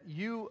that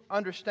you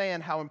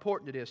understand how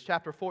important it is.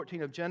 Chapter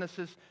 14 of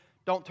Genesis,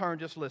 don't turn,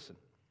 just listen.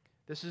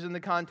 This is in the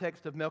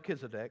context of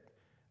Melchizedek.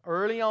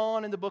 Early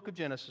on in the book of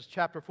Genesis,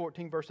 chapter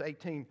 14, verse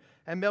 18,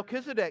 and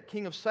Melchizedek,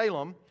 king of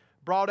Salem,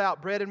 brought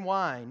out bread and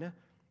wine.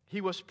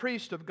 He was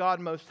priest of God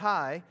Most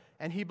High,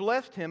 and he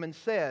blessed him and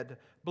said,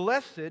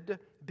 Blessed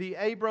be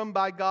Abram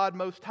by God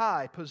Most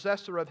High,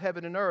 possessor of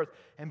heaven and earth,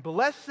 and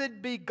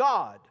blessed be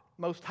God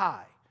Most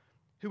High,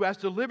 who has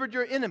delivered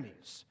your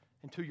enemies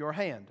into your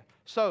hand.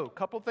 So, a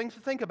couple of things to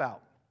think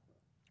about.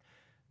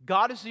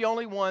 God is the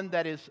only one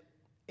that is,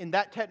 in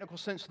that technical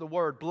sense of the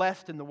word,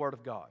 blessed in the Word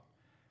of God.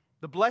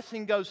 The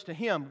blessing goes to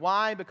Him.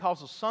 Why?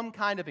 Because of some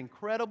kind of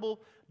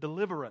incredible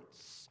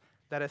deliverance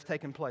that has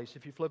taken place.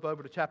 If you flip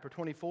over to chapter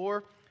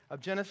 24 of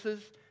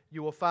Genesis,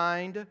 you will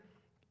find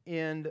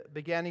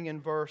beginning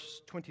in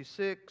verse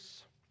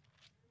 26,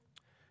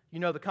 you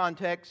know the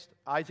context,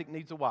 Isaac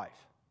needs a wife.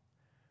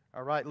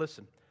 All right,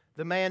 listen.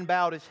 The man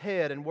bowed his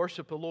head and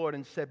worshiped the Lord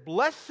and said,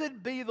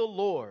 Blessed be the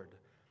Lord,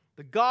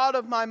 the God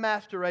of my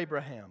master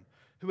Abraham,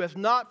 who has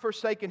not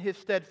forsaken His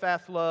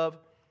steadfast love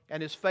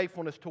and His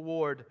faithfulness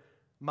toward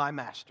my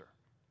master.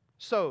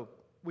 So,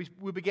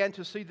 we began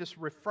to see this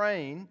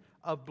refrain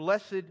of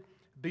blessed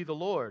be the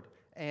Lord.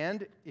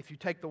 And if you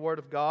take the Word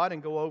of God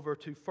and go over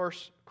to 1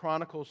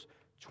 Chronicles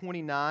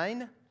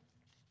 29,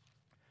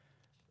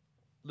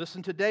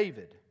 listen to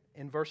David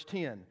in verse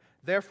 10.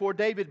 Therefore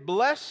David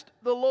blessed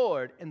the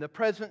Lord in the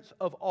presence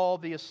of all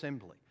the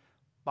assembly.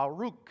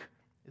 Baruch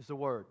is the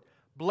word.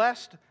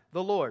 Blessed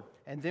the Lord.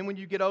 And then when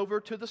you get over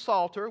to the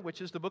Psalter,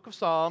 which is the book of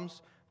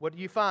Psalms, what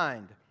do you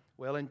find?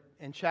 Well, in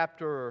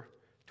chapter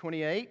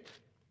 28,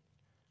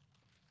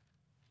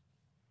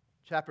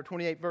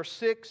 verse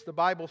 6, the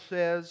Bible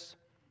says,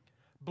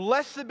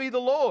 Blessed be the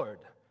Lord,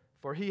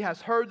 for He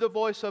has heard the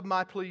voice of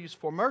my pleas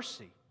for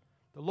mercy.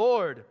 The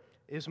Lord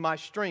is my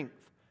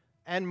strength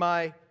and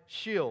my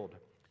shield.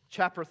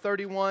 Chapter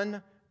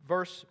 31,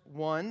 verse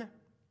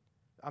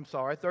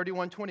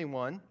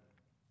 31:21.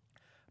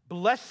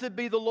 Blessed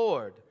be the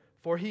Lord,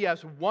 for He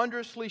has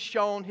wondrously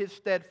shown His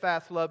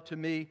steadfast love to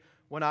me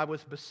when I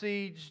was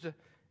besieged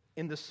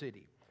in the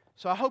city.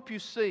 So I hope you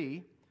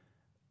see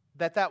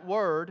that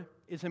word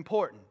is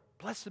important.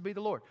 Blessed be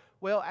the Lord.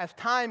 Well, as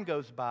time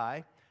goes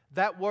by,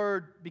 that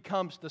word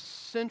becomes the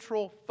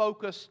central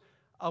focus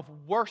of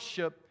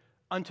worship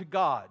unto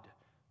God.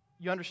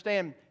 You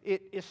understand?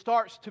 It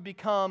starts to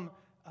become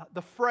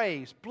the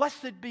phrase,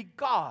 Blessed be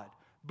God.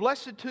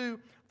 Blessed to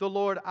the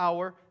Lord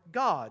our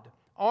God.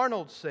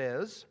 Arnold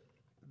says,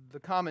 the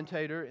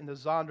commentator in the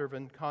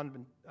Zondervan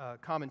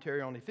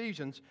commentary on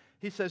Ephesians,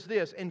 he says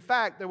this, in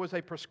fact, there was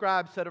a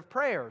prescribed set of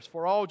prayers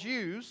for all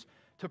Jews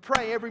to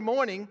pray every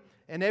morning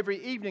and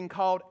every evening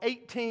called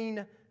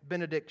 18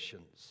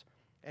 benedictions.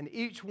 And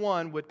each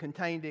one would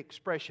contain the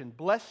expression,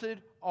 Blessed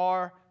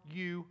are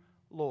you,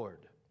 Lord.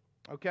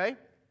 Okay?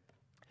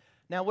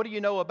 Now, what do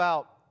you know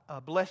about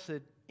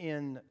blessed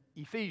in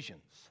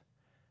Ephesians?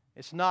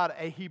 It's not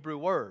a Hebrew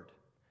word.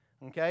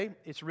 Okay?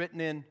 It's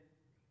written in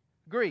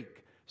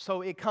Greek.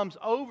 So it comes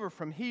over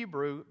from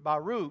Hebrew,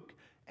 Baruch,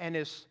 and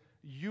it's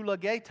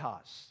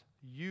eulogetos.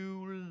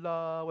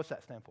 What's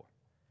that stand for?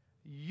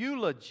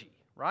 Eulogy,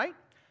 right?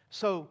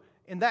 So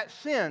in that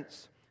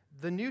sense,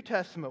 the New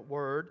Testament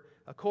word,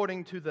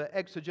 according to the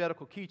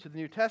exegetical key to the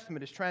New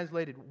Testament, is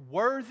translated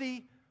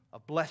worthy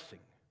of blessing.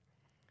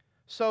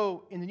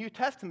 So in the New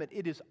Testament,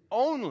 it is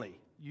only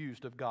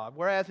used of God,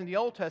 whereas in the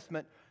Old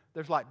Testament,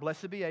 there's like,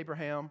 blessed be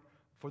Abraham,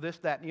 for this,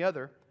 that, and the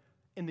other.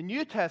 In the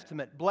New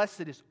Testament,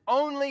 blessed is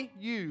only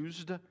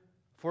used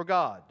for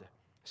God.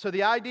 So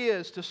the idea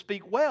is to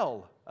speak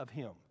well of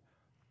Him.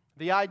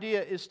 The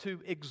idea is to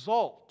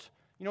exalt.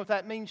 You know what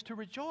that means? To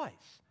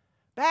rejoice.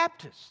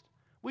 Baptists,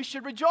 we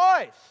should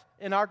rejoice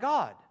in our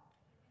God.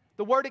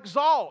 The word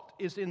exalt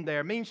is in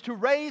there. It means to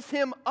raise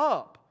Him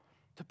up,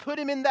 to put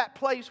Him in that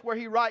place where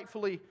He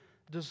rightfully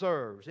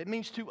deserves. It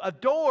means to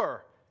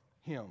adore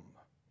Him.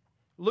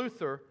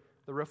 Luther,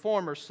 the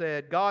reformer,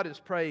 said, God is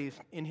praised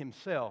in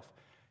Himself.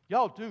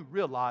 Y'all do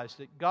realize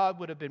that God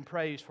would have been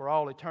praised for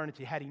all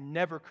eternity had He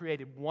never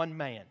created one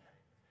man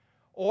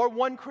or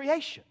one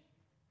creation.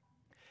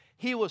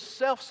 He was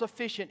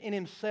self-sufficient in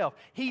Himself.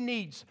 He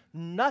needs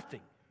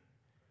nothing.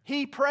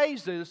 He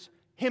praises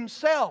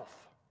Himself.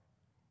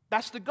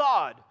 That's the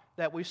God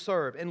that we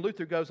serve. And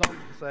Luther goes on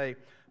to say,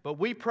 but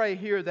we pray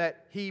here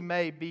that He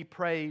may be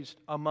praised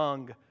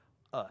among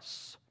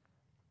us.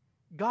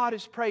 God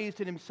is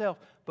praised in Himself,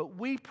 but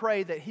we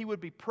pray that He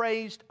would be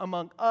praised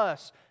among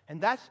us. And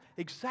that's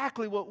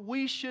exactly what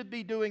we should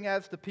be doing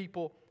as the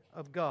people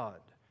of God.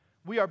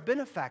 We are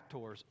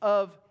benefactors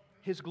of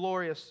His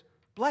glorious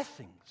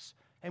blessings,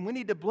 and we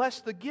need to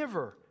bless the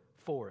giver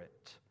for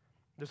it.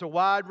 There's a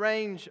wide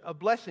range of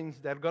blessings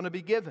that are going to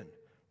be given,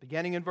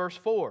 beginning in verse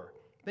 4.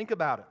 Think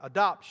about it.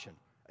 Adoption,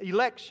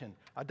 election,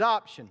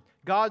 adoption,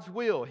 God's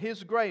will,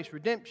 His grace,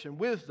 redemption,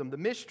 wisdom, the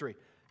mystery,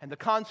 and the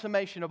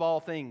consummation of all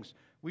things.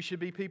 We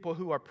should be people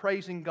who are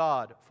praising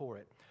God for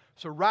it.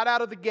 So right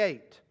out of the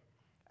gate,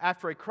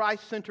 after a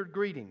Christ-centered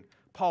greeting,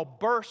 Paul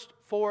burst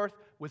forth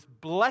with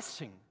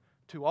blessing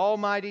to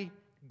Almighty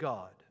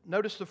God.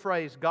 Notice the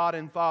phrase, God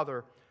and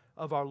Father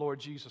of our Lord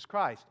Jesus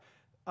Christ.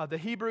 The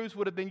Hebrews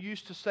would have been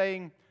used to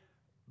saying,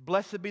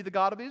 Blessed be the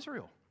God of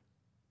Israel.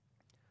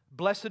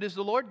 Blessed is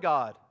the Lord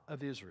God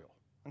of Israel.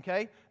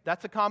 Okay?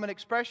 That's a common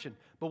expression.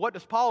 But what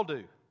does Paul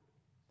do?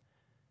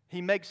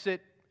 He makes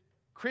it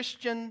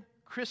Christian,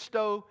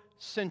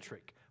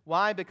 Christocentric.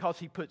 Why? Because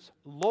he puts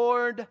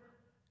Lord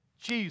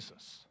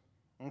Jesus.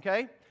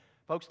 Okay?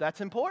 Folks,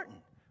 that's important.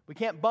 We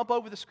can't bump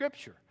over the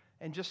Scripture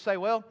and just say,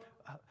 well,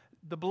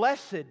 the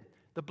blessed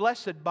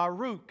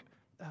Baruch,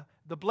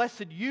 the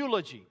blessed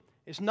eulogy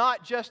is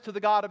not just to the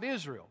God of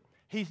Israel.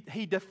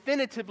 He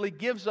definitively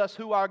gives us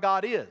who our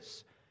God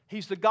is.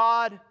 He's the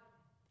God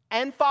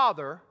and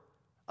Father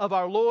of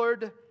our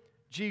Lord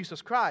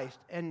Jesus Christ.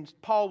 And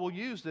Paul will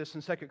use this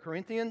in 2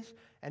 Corinthians,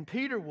 and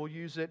Peter will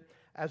use it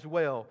as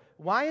well.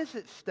 Why is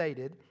it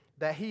stated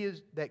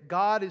that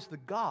God is the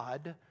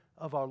God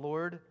of our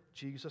Lord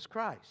Jesus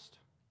Christ?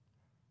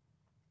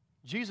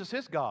 Jesus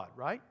is God,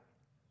 right?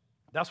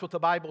 That's what the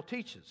Bible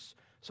teaches.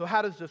 So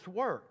how does this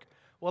work?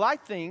 Well, I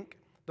think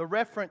the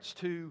reference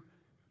to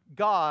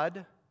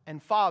God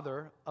and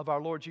Father of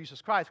our Lord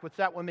Jesus Christ, what's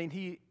that one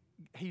mean?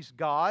 He's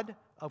God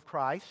of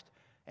Christ,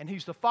 and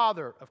He's the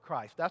Father of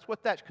Christ. That's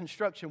what that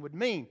construction would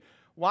mean.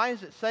 Why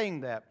is it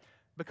saying that?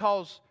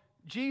 Because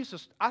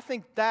Jesus, I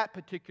think that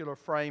particular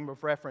frame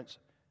of reference,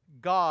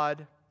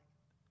 God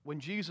when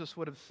Jesus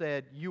would have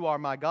said, "You are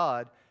my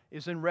God,"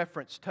 is in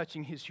reference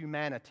touching his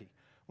humanity.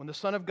 When the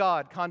Son of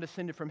God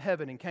condescended from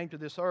heaven and came to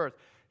this earth,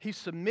 he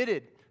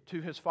submitted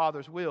to his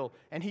Father's will,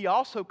 and he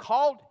also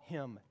called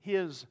him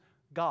his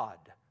God.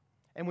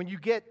 And when you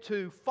get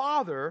to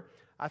Father,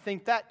 I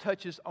think that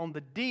touches on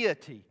the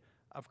deity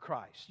of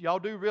Christ. Y'all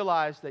do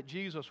realize that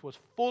Jesus was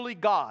fully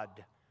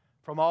God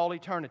from all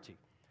eternity,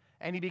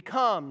 and he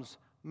becomes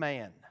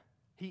man.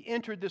 He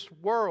entered this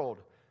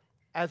world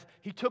as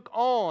he took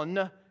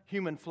on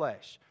human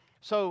flesh.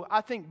 So I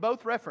think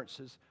both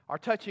references are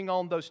touching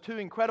on those two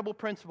incredible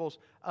principles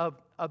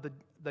of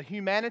the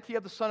humanity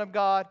of the Son of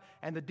God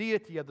and the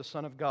deity of the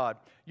Son of God.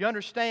 You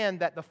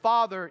understand that the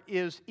Father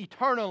is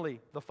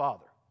eternally the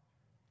Father,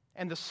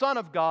 and the Son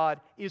of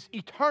God is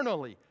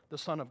eternally the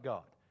Son of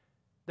God.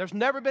 There's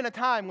never been a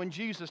time when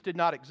Jesus did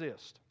not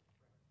exist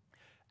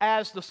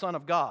as the Son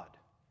of God.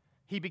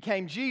 He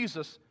became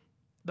Jesus,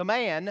 the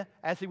man,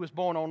 as he was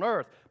born on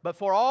earth. But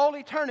for all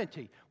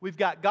eternity, we've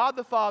got God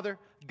the Father,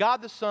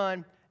 God the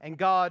Son, and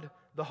God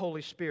the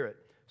Holy Spirit.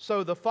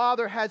 So the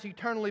Father has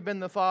eternally been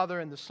the Father,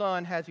 and the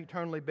Son has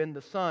eternally been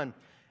the Son.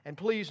 And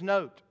please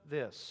note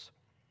this.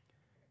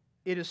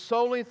 It is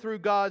solely through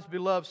God's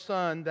beloved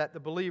Son that the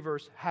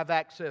believers have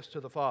access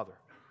to the Father.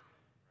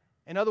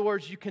 In other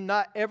words, you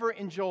cannot ever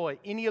enjoy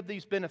any of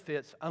these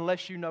benefits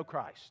unless you know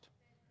Christ.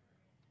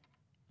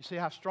 You see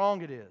how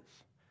strong it is.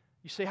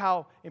 You see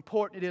how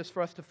important it is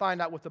for us to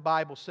find out what the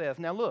Bible says.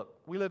 Now look,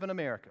 we live in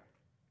America.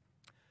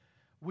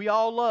 We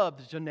all love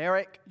the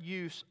generic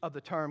use of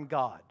the term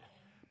God.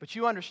 But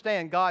you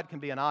understand God can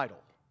be an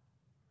idol.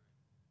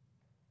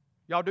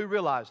 Y'all do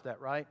realize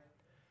that, right?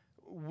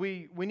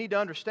 We need to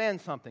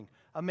understand something.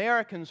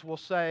 Americans will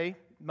say,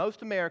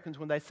 most Americans,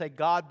 when they say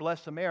God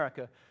bless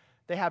America,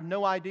 they have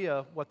no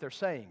idea what they're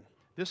saying.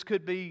 This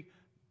could be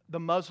the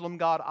Muslim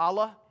God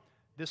Allah.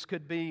 This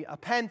could be a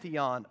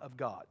pantheon of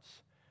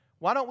gods.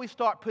 Why don't we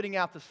start putting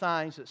out the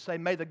signs that say,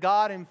 "May the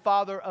God and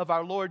Father of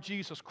our Lord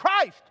Jesus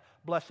Christ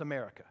bless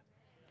America"?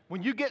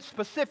 When you get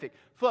specific,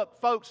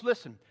 folks,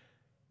 listen,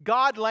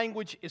 God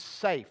language is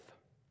safe.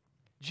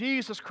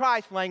 Jesus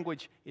Christ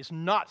language is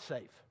not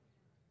safe.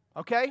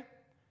 Okay?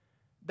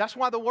 That's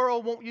why the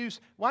world won't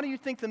use. Why do you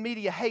think the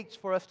media hates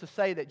for us to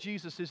say that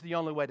Jesus is the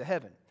only way to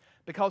heaven?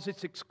 Because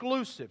it's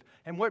exclusive.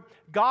 And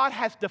God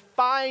has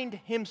defined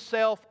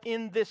himself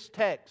in this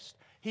text.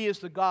 He is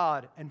the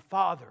God and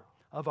Father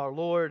of our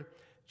Lord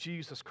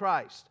Jesus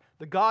Christ.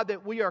 The God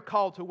that we are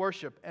called to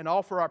worship and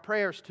offer our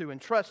prayers to and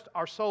trust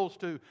our souls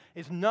to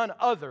is none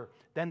other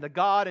than the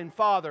God and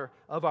Father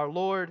of our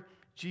Lord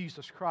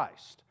Jesus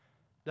Christ.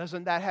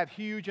 Doesn't that have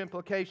huge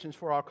implications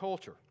for our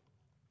culture?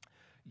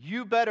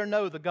 You better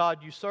know the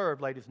God you serve,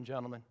 ladies and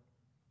gentlemen.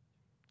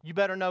 You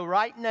better know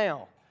right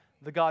now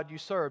the God you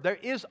serve. There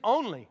is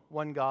only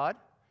one God,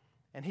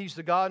 and He's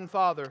the God and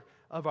Father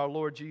of our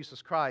Lord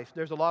Jesus Christ.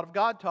 There's a lot of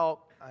God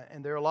talk,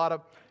 and there are a lot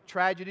of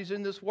tragedies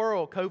in this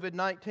world.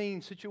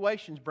 COVID-19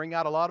 situations bring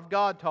out a lot of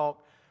God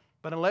talk.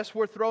 But unless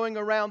we're throwing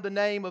around the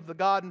name of the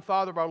God and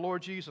Father of our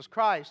Lord Jesus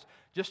Christ,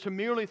 just to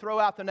merely throw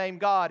out the name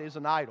God is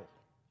an idol.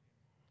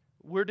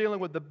 We're dealing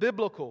with the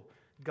biblical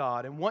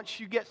God. And once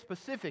you get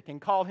specific and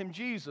call Him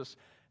Jesus,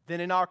 then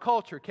in our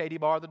culture, Katie,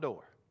 bar the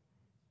door.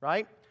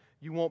 Right?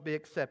 You won't be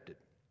accepted.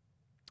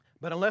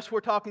 But unless we're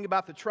talking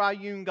about the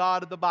triune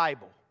God of the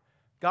Bible,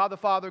 God the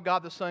Father,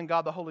 God the Son,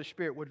 God the Holy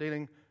Spirit, we're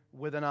dealing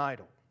with an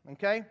idol.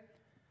 Okay?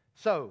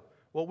 So,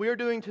 what we're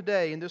doing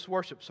today in this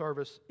worship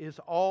service is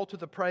all to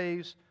the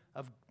praise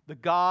of the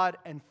God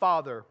and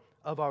Father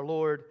of our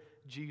Lord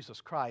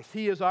Jesus Christ.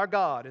 He is our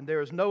God, and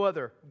there is no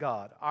other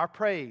God. Our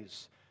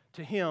praise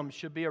to Him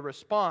should be a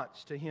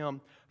response to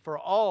Him for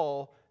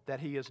all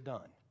that He has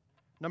done.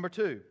 Number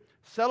 2,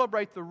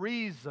 celebrate the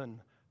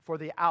reason for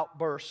the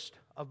outburst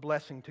of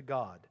blessing to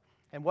God.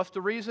 And what's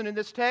the reason in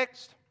this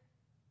text?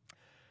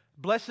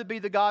 Blessed be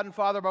the God and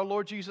Father of our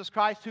Lord Jesus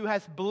Christ, who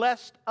has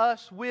blessed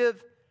us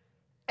with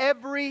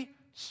every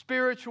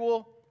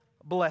spiritual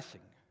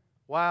blessing.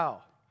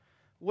 Wow.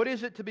 What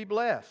is it to be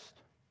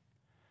blessed?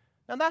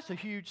 Now that's a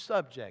huge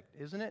subject,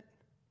 isn't it?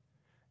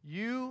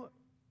 You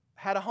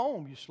had a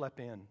home you slept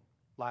in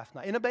last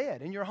night, in a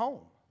bed, in your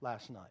home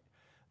last night.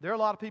 There are a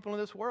lot of people in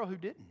this world who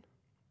didn't.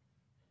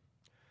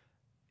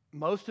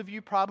 Most of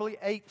you probably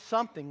ate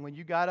something when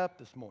you got up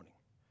this morning.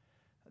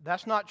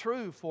 That's not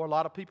true for a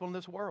lot of people in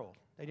this world.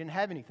 They didn't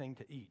have anything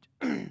to eat.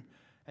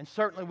 And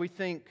certainly we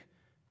think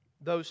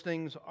those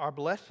things are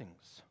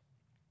blessings.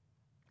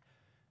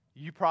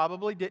 You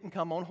probably didn't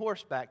come on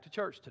horseback to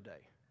church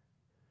today.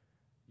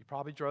 You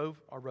probably drove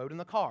or rode in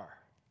the car.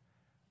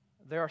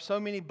 There are so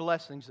many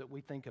blessings that we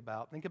think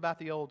about. Think about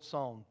the old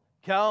song,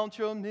 "Count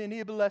your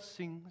many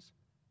blessings,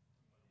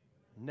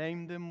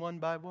 name them one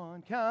by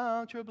one.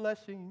 Count your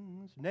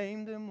blessings,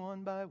 name them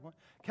one by one.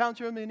 Count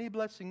your many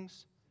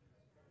blessings."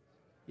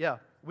 Yeah,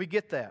 we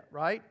get that,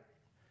 right?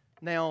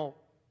 Now,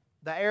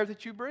 the air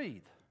that you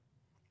breathe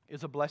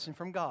is a blessing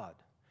from God.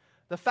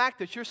 The fact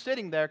that you're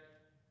sitting there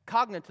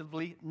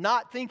cognitively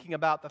not thinking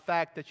about the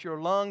fact that your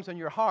lungs and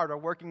your heart are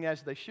working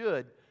as they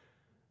should,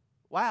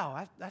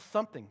 wow, that's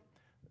something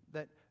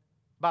that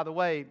By the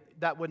way,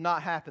 that would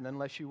not happen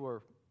unless you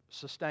were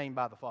sustained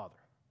by the Father,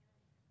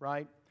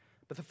 right?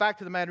 But the fact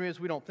of the matter is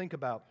we don't think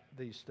about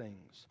these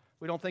things.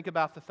 We don't think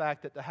about the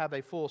fact that to have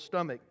a full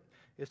stomach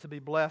is to be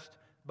blessed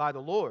by the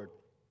Lord.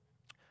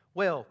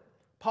 Well,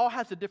 Paul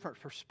has a different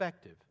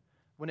perspective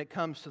when it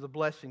comes to the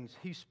blessings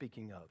he's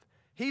speaking of.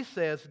 He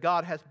says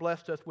God has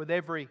blessed us with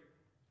every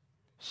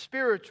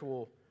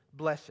spiritual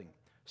blessing.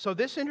 So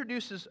this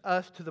introduces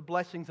us to the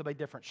blessings of a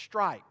different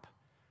stripe.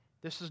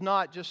 This is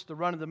not just the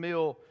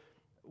run-of-the-mill,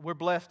 we're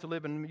blessed to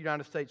live in the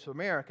United States of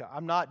America.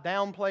 I'm not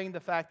downplaying the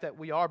fact that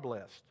we are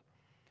blessed.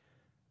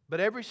 But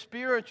every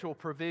spiritual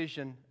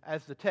provision,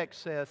 as the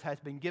text says, has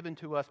been given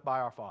to us by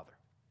our Father.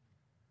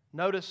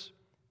 Notice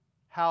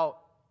how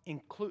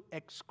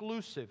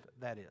exclusive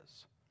that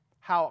is,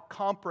 how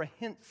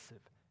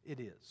comprehensive it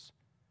is.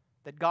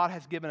 That God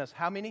has given us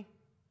how many?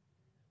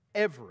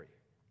 Every.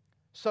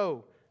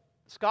 So,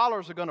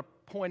 scholars are going to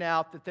point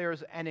out that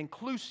there's an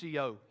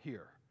inclusio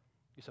here.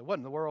 You say, what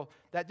in the world?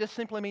 That just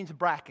simply means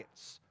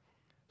brackets.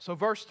 So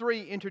verse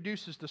 3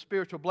 introduces the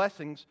spiritual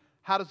blessings.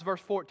 How does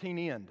verse 14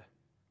 end?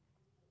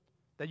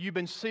 That you've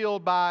been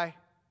sealed by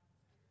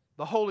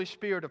the Holy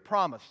Spirit of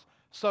promise.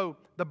 So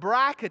the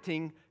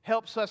bracketing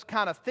helps us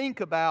kind of think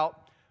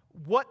about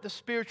what the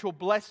spiritual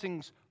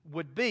blessings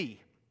would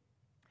be.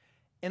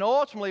 And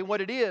ultimately what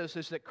it is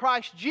that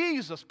Christ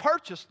Jesus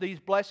purchased these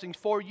blessings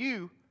for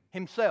you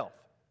Himself.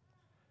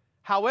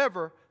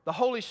 However, the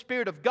Holy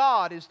Spirit of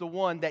God is the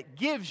one that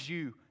gives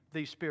you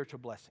these spiritual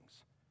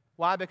blessings.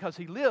 Why? Because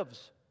He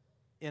lives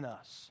in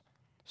us.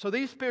 So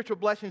these spiritual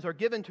blessings are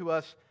given to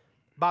us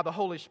by the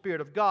Holy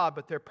Spirit of God,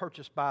 but they're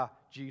purchased by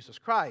Jesus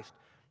Christ.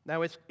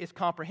 Now, it's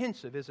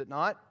comprehensive, is it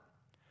not?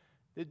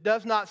 It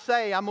does not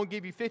say, I'm going to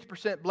give you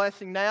 50%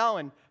 blessing now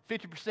and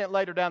 50%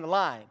 later down the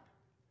line.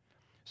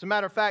 As a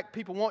matter of fact,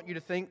 people want you to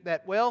think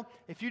that, well,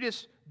 if you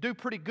just do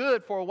pretty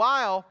good for a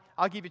while,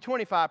 I'll give you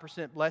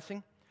 25%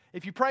 blessing.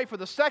 If you pray for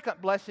the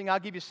second blessing, I'll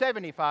give you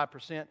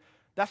 75%.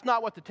 That's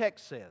not what the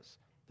text says.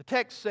 The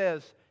text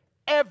says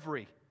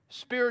every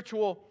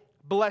spiritual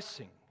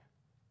blessing,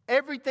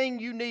 everything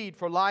you need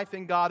for life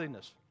and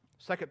godliness,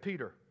 2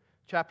 Peter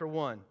chapter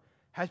 1,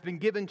 has been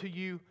given to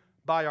you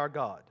by our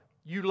God.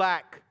 You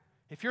lack,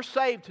 if you're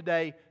saved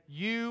today,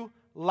 you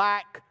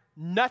lack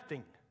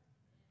nothing.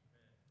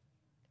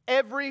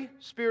 Every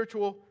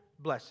spiritual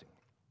blessing.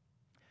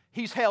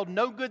 He's held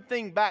no good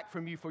thing back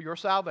from you for your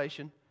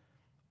salvation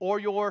or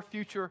your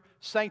future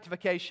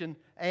sanctification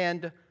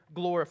and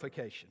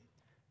glorification.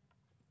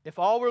 If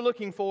all we're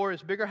looking for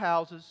is bigger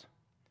houses,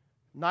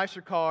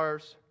 nicer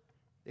cars,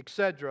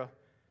 etc.,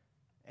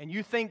 and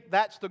you think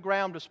that's the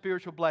ground of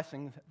spiritual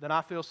blessings, then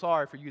I feel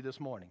sorry for you this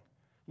morning.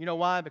 You know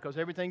why? Because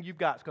everything you've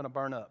got is going to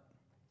burn up.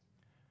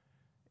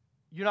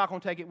 You're not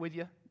going to take it with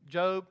you.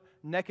 Job,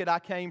 naked I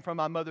came from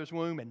my mother's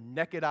womb, and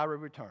naked I will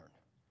return.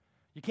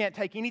 You can't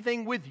take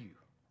anything with you,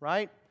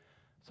 right?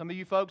 Some of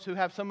you folks who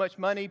have so much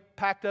money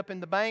packed up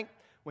in the bank,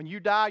 when you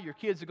die, your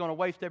kids are going to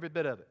waste every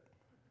bit of it.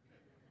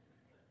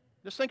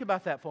 Just think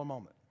about that for a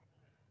moment.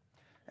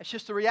 That's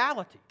just the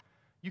reality.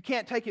 You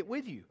can't take it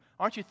with you.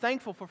 Aren't you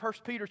thankful for 1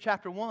 Peter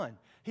chapter 1?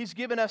 He's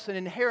given us an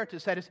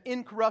inheritance that is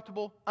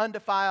incorruptible,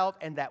 undefiled,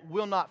 and that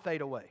will not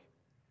fade away.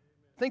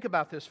 Think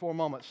about this for a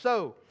moment.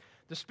 So,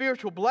 the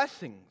spiritual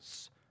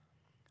blessings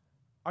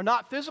are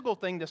not physical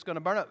thing that's going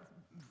to burn up.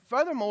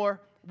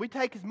 Furthermore, we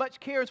take as much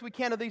care as we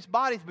can of these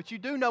bodies, but you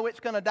do know it's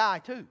going to die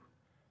too.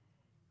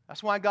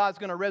 That's why God's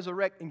going to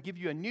resurrect and give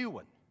you a new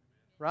one,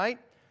 right?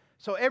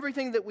 So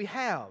everything that we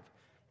have.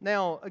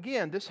 Now,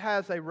 again, this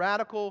has a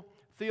radical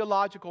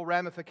theological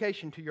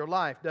ramification to your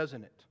life,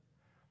 doesn't it?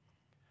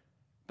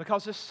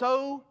 Because it's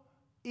so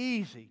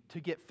easy to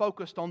get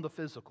focused on the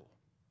physical,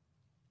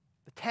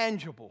 the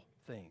tangible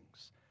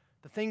things,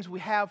 the things we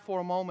have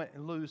for a moment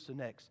and lose the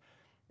next.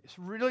 It's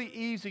really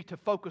easy to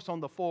focus on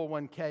the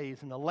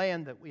 401ks and the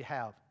land that we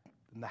have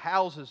and the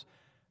houses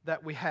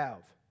that we have.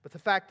 But the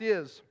fact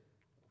is,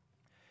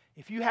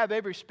 if you have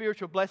every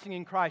spiritual blessing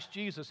in Christ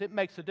Jesus, it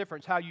makes a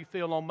difference how you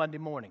feel on Monday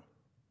morning.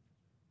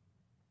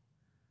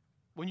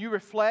 When you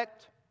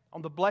reflect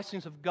on the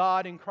blessings of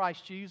God in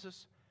Christ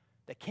Jesus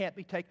that can't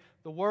be taken,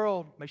 the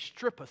world may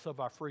strip us of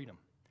our freedom,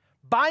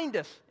 bind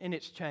us in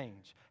its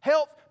chains.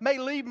 Health may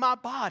leave my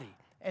body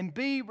and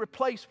be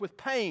replaced with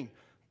pain,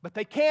 but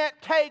they can't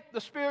take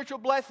the spiritual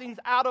blessings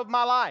out of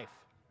my life.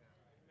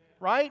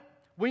 Right?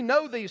 We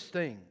know these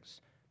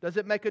things. Does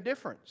it make a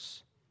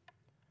difference?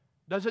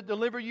 Does it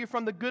deliver you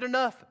from the good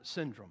enough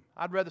syndrome?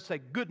 I'd rather say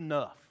good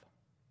enough,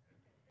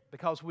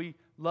 because we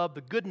love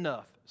the good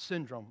enough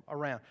syndrome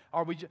around.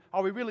 Are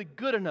we really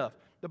good enough?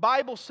 The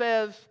Bible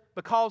says,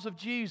 because of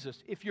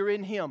Jesus, if you're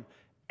in Him,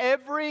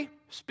 every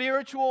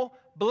spiritual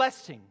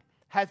blessing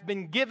has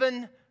been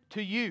given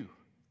to you.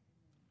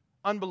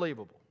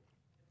 Unbelievable.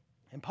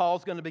 And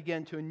Paul's going to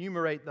begin to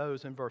enumerate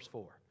those in verse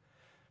 4.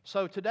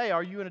 So today,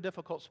 are you in a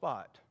difficult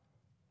spot?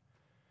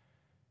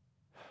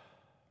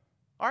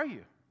 Are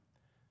you?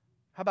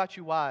 How about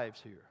you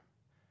wives here?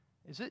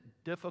 Is it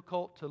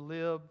difficult to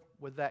live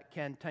with that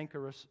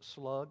cantankerous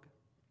slug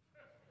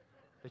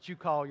that you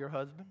call your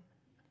husband?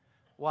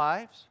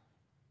 Wives,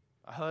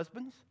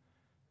 husbands,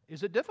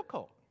 is it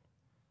difficult?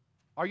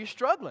 Are you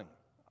struggling?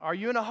 Are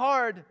you in a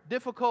hard,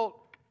 difficult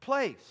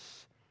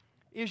place?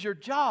 Is your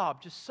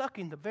job just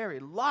sucking the very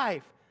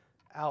life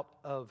out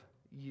of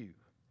you?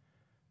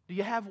 Do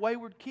you have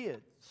wayward kids?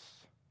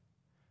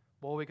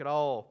 Boy, we could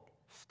all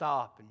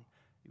stop and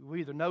we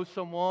either know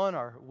someone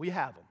or we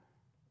have them,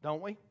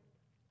 don't we?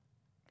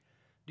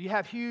 Do you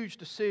have huge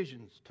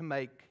decisions to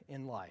make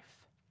in life?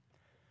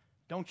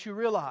 Don't you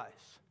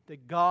realize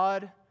that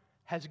God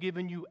has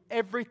given you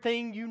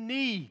everything you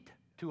need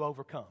to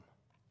overcome?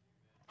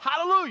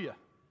 Hallelujah!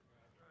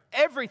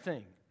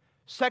 Everything.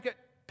 2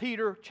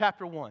 Peter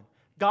chapter 1.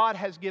 God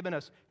has given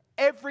us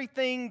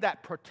everything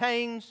that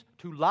pertains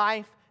to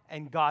life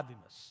and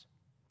godliness.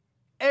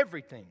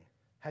 Everything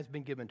has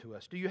been given to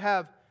us. Do you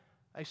have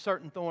a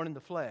certain thorn in the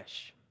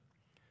flesh?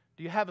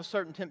 Do you have a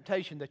certain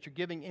temptation that you're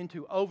giving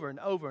into over and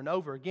over and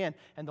over again?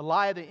 And the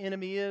lie of the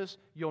enemy is,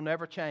 you'll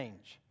never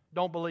change.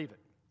 Don't believe it.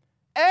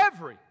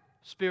 Every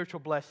spiritual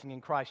blessing in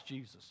Christ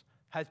Jesus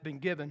has been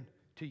given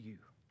to you.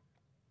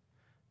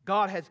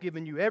 God has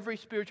given you every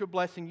spiritual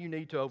blessing you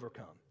need to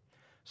overcome.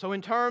 So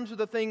in terms of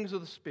the things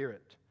of the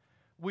Spirit,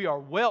 we are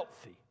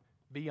wealthy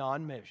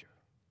beyond measure.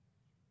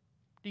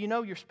 Do you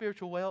know your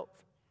spiritual wealth?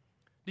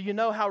 Do you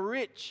know how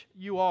rich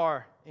you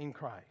are in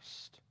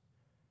Christ?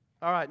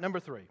 All right, number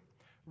 3.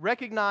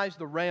 Recognize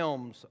the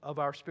realms of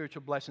our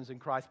spiritual blessings in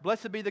Christ.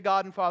 Blessed be the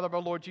God and Father of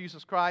our Lord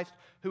Jesus Christ,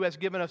 who has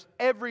given us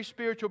every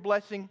spiritual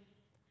blessing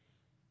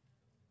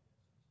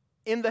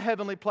in the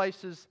heavenly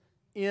places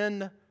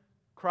in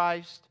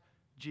Christ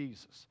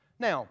Jesus.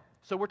 Now,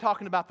 so we're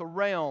talking about the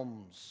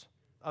realms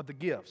of the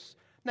gifts.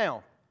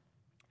 Now,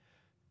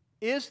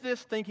 is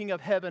this thinking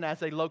of heaven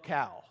as a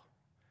locale?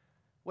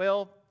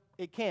 Well,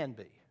 it can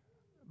be,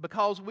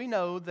 because we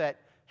know that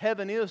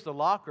heaven is the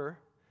locker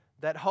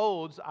that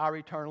holds our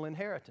eternal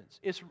inheritance.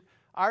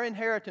 Our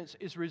inheritance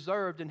is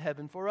reserved in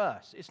heaven for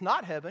us. It's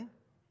not heaven.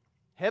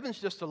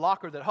 Heaven's just a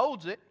locker that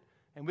holds it,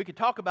 and we could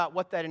talk about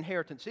what that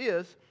inheritance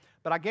is,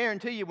 but I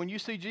guarantee you when you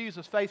see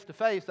Jesus face to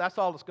face, that's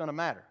all that's going to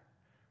matter,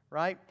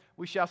 right?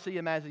 We shall see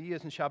Him as He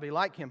is and shall be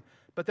like Him.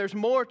 But there's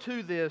more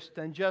to this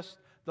than just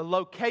the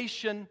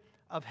location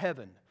of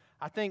heaven.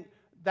 I think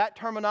that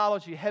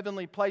terminology,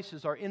 heavenly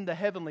places or in the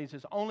heavenlies,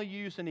 is only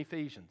used in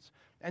Ephesians.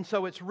 And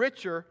so it's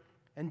richer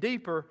and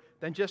deeper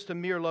than just a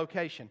mere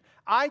location.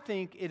 I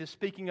think it is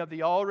speaking of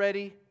the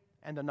already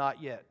and the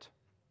not yet.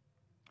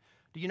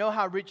 Do you know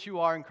how rich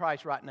you are in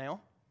Christ right now?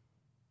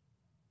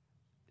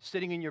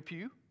 Sitting in your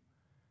pew?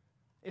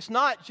 It's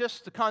not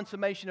just the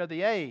consummation of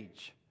the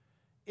age.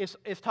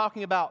 It's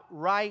talking about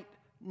right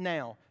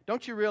now.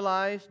 Don't you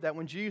realize that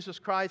when Jesus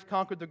Christ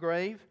conquered the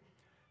grave,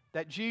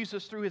 that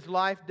Jesus, through His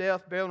life,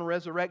 death, burial, and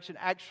resurrection,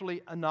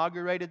 actually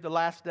inaugurated the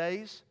last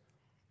days?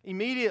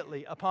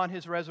 Immediately upon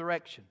His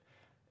resurrection,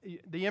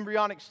 the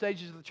embryonic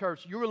stages of the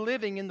church, you're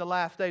living in the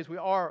last days. We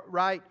are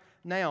right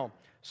now.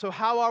 So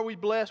how are we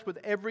blessed with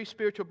every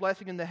spiritual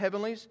blessing in the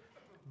heavenlies?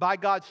 By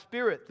God's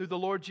Spirit, through the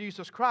Lord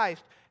Jesus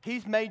Christ.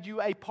 He's made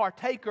you a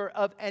partaker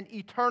of an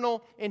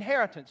eternal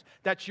inheritance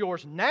that's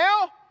yours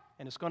now,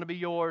 and it's going to be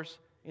yours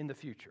in the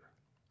future.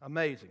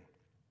 Amazing.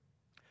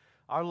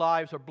 Our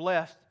lives are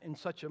blessed in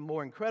such a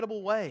more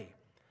incredible way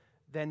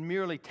than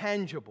merely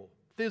tangible,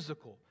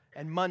 physical,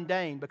 and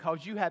mundane,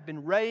 because you have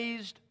been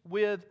raised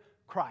with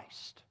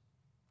Christ.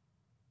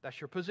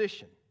 That's your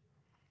position.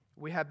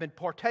 We have been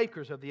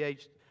partakers of the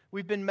age.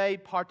 We've been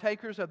made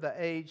partakers of the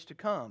age to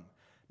come.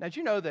 Now, did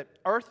you know that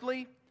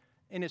earthly,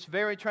 in its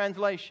very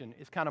translation,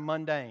 is kind of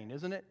mundane,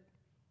 isn't it?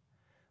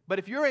 But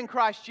if you're in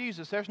Christ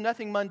Jesus, there's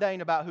nothing mundane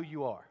about who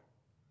you are.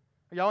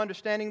 Are y'all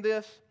understanding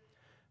this?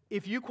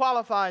 If you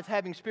qualify as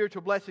having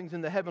spiritual blessings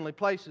in the heavenly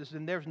places,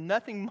 then there's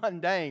nothing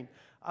mundane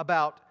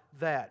about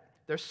that.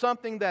 There's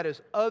something that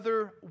is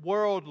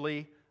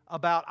otherworldly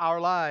about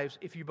our lives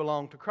if you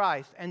belong to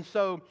Christ. And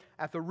so,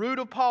 at the root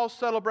of Paul's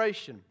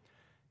celebration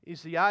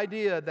is the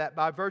idea that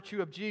by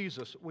virtue of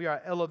Jesus, we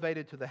are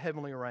elevated to the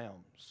heavenly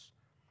realms.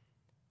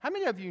 How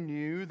many of you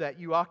knew that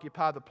you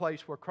occupy the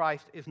place where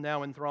Christ is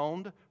now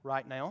enthroned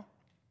right now?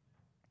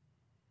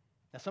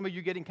 Now, some of you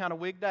are getting kind of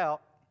wigged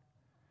out.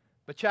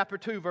 But chapter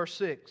 2, verse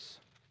 6.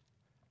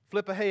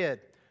 Flip ahead.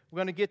 We're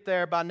going to get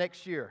there by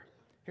next year.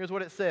 Here's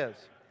what it says.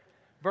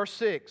 Verse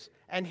 6.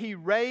 And He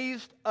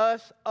raised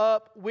us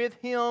up with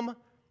Him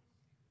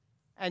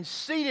and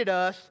seated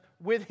us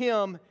with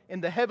Him in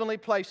the heavenly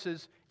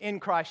places in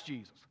Christ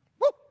Jesus.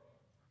 Woo!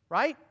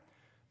 Right?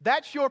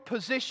 That's your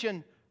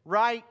position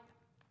right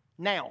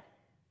now.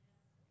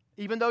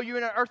 Even though you're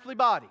in an earthly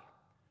body,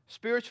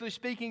 spiritually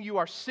speaking, you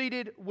are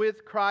seated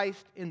with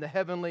Christ in the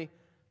heavenly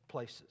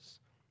places.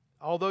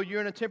 Although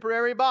you're in a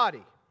temporary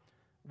body,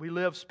 we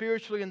live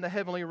spiritually in the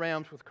heavenly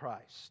realms with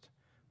Christ.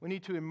 We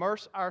need to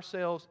immerse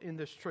ourselves in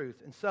this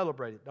truth and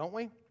celebrate it, don't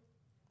we?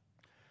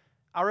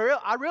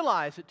 I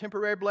realize that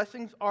temporary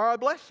blessings are a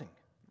blessing,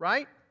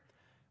 right?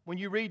 When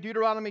you read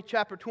Deuteronomy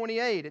chapter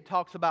 28, it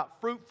talks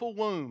about fruitful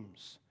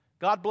wombs.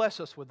 God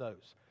bless us with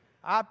those.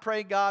 I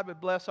pray God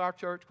would bless our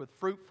church with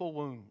fruitful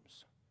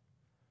wombs.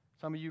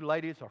 Some of you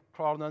ladies are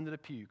crawling under the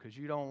pew because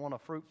you don't want a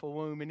fruitful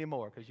womb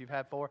anymore because you've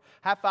had 4.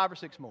 Have 5 or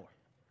 6 more,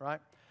 right?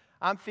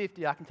 I'm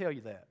 50, I can tell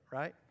you that,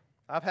 right?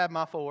 I've had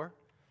my 4.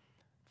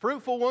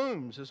 Fruitful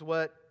wombs is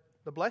what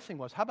the blessing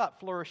was. How about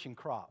flourishing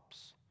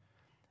crops?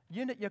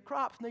 Your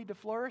crops need to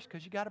flourish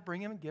because you got to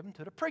bring them and give them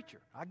to the preacher.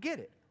 I get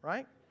it,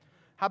 right?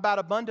 How about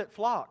abundant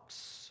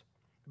flocks?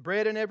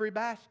 Bread in every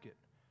basket.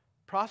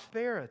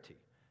 Prosperity.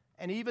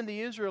 And even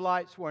the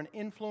Israelites were an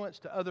influence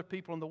to other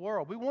people in the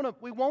world. We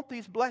want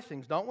these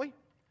blessings, don't we?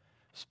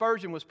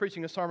 Spurgeon was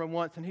preaching a sermon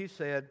once and he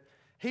said,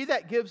 "He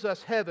that gives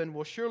us heaven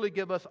will surely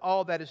give us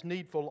all that is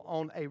needful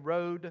on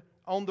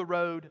the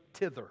road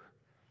thither.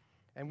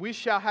 And we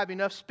shall have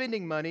enough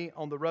spending money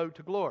on the road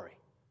to glory.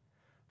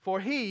 For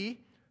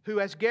he who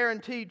has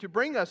guaranteed to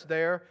bring us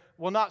there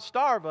will not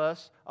starve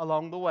us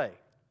along the way."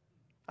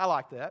 I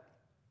like that.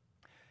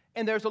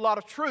 And there's a lot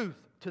of truth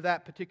to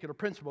that particular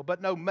principle,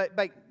 but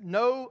make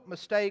no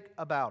mistake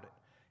about it.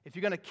 If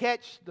you're going to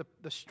catch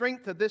the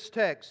strength of this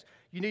text,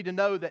 you need to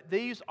know that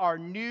these are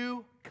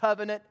new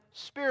covenant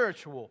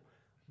spiritual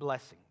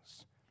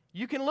blessings.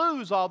 You can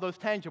lose all those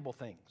tangible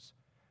things,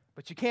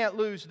 but you can't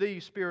lose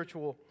these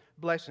spiritual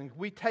blessings.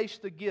 We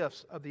taste the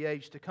gifts of the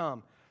age to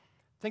come.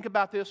 Think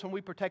about this when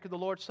we partake of the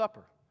Lord's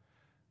Supper.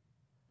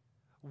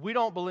 We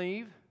don't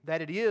believe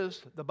that it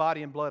is the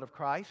body and blood of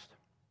Christ,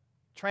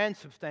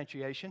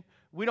 transubstantiation.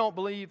 We don't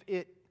believe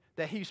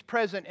that He's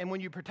present, and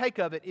when you partake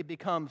of it, it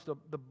becomes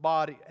the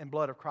body and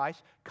blood of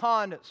Christ,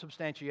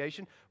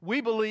 consubstantiation. We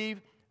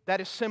believe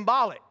that is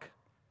symbolic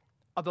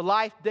of the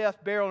life,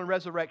 death, burial, and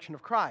resurrection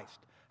of Christ.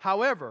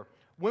 However,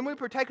 when we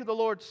partake of the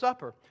Lord's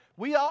Supper,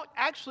 we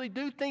actually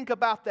do think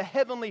about the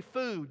heavenly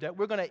food that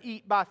we're going to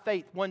eat by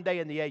faith one day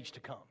in the age to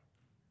come.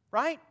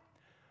 Right?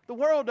 The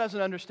world doesn't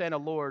understand a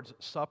Lord's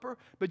Supper,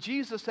 but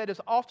Jesus said, as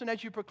often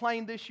as you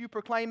proclaim this, you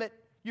proclaim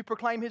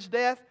His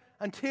death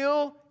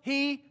until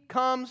He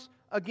comes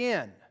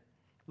again.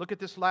 Look at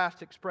this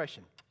last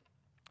expression.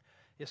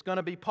 It's going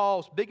to be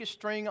Paul's biggest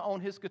string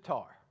on his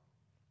guitar.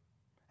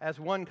 As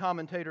one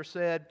commentator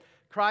said,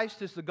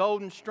 Christ is the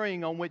golden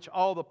string on which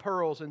all the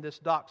pearls in this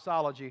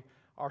doxology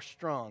are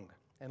strung.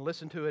 And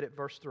listen to it at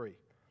verse 3.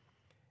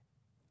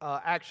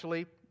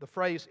 Actually, the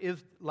phrase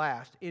is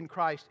last. In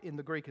Christ, in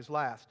the Greek, is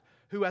last.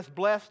 Who has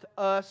blessed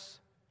us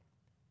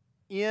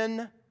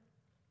in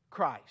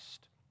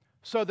Christ.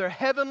 So they're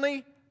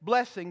heavenly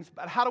blessings,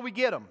 but how do we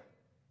get them?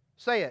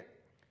 Say it.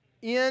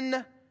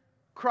 In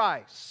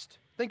Christ.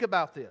 Think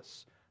about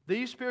this.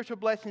 These spiritual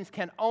blessings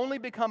can only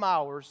become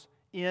ours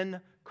in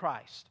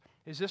Christ.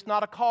 Is this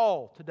not a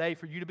call today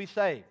for you to be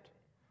saved?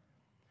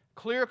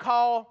 Clear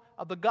call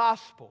of the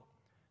gospel.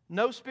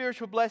 No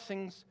spiritual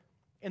blessings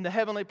in the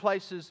heavenly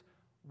places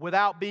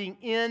without being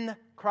in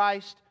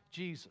Christ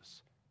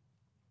Jesus.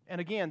 And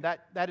again,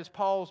 that is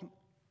Paul's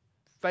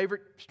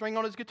favorite string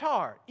on his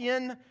guitar.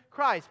 In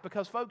Christ.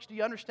 Because, folks, do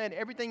you understand?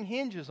 Everything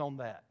hinges on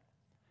that.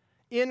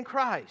 In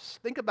Christ.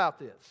 Think about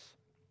this.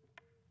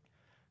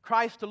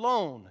 Christ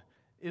alone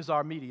is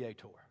our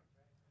mediator.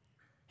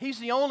 He's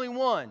the only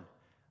one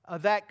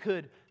that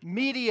could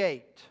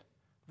mediate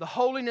the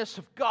holiness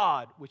of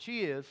God, which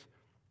He is,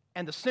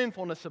 and the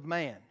sinfulness of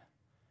man,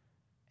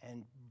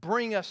 and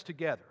bring us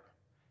together.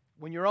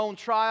 When you're on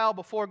trial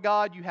before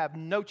God, you have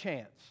no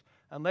chance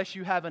unless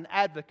you have an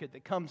advocate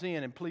that comes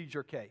in and pleads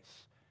your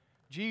case.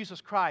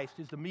 Jesus Christ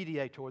is the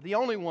mediator, the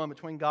only one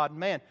between God and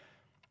man.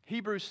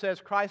 Hebrews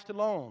says Christ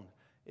alone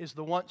is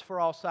the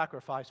once-for-all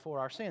sacrifice for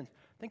our sins.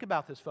 Think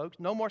about this, folks.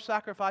 No more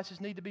sacrifices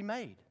need to be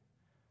made.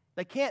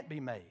 They can't be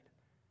made.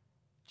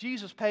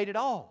 Jesus paid it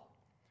all,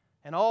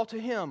 and all to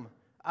Him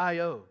I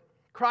owe.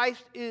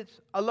 Christ is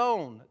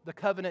alone the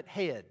covenant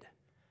head.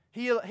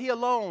 He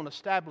alone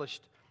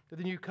established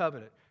the new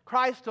covenant.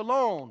 Christ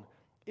alone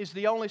is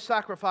the only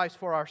sacrifice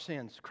for our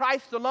sins.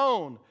 Christ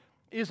alone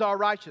is our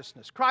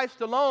righteousness.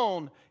 Christ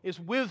alone is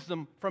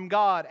wisdom from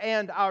God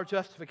and our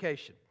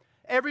justification.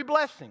 Every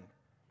blessing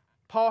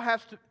Paul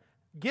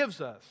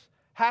gives us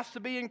has to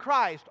be in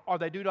Christ, or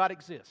they do not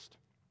exist.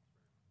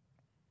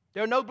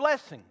 There are no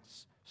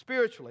blessings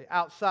spiritually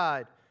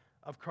outside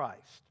of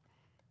Christ.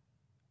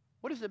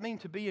 What does it mean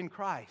to be in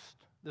Christ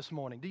this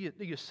morning? Do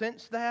you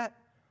sense that?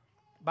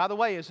 By the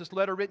way, is this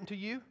letter written to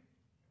you?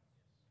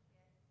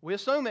 We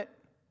assume it,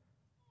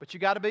 but you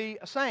got to be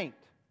a saint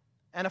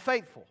and a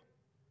faithful,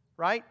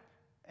 right?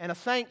 And a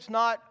saint's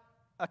not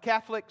a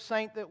Catholic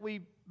saint that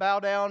we bow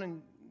down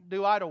and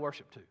do idol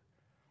worship to.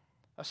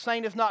 A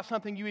saint is not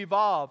something you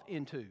evolve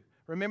into.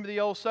 Remember the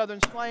old Southern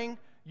slang?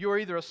 You're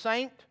either a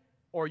saint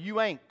or you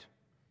ain't,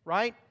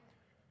 right?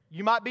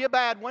 You might be a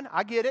bad one,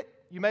 I get it.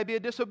 You may be a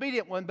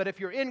disobedient one, but if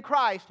you're in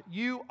Christ,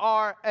 you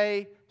are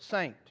a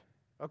saint,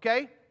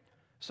 okay?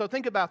 So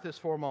think about this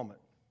for a moment.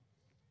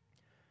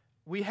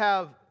 We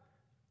have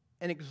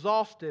an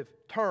exhaustive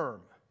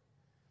term,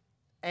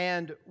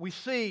 and we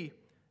see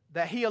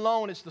that He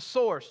alone is the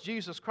source,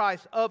 Jesus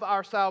Christ, of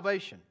our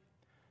salvation.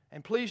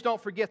 And please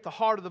don't forget the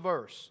heart of the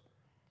verse.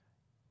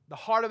 The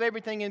heart of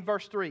everything in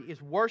verse 3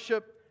 is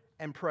worship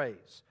and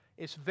praise.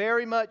 It's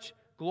very much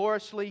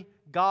gloriously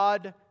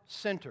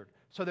God-centered.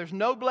 So there's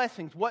no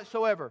blessings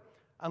whatsoever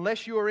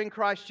unless you are in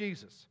Christ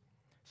Jesus.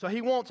 So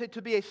He wants it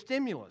to be a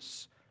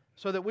stimulus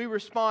so that we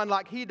respond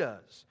like He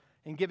does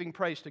in giving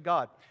praise to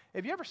God.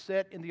 Have you ever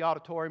sat in the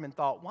auditorium and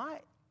thought, why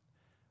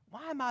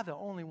am I the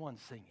only one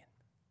singing?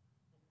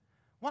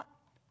 What,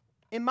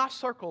 in my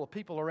circle of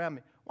people around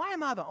me, why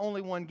am I the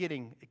only one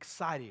getting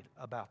excited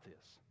about this?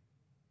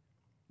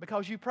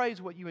 Because you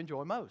praise what you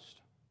enjoy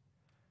most.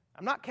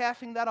 I'm not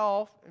casting that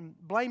off and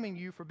blaming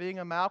you for being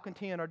a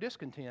malcontent or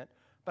discontent,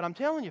 but I'm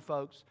telling you,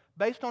 folks,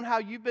 based on how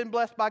you've been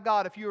blessed by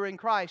God, if you are in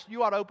Christ,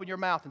 you ought to open your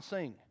mouth and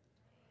sing.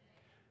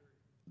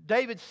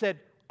 David said,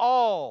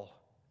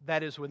 all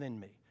that is within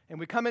me. And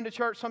we come into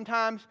church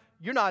sometimes,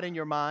 you're not in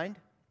your mind.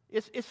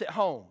 It's at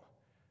home.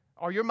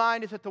 Or your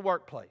mind is at the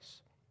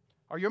workplace.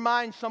 Or your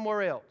mind's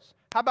somewhere else.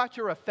 How about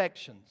your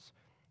affections?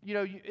 You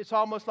know, it's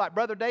almost like,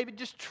 Brother David,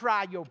 just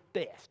try your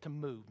best to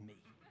move me.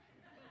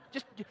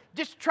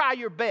 Just try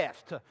your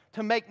best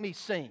to make me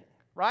sing,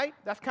 right?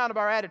 That's kind of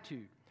our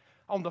attitude.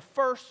 On the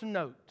first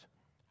note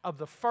of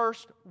the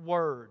first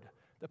word,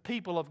 the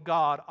people of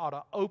God ought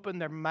to open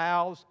their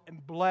mouths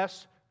and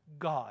bless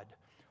God.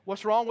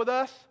 What's wrong with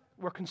us?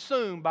 We're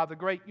consumed by the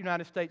great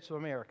United States of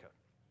America.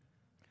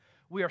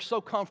 We are so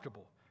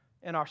comfortable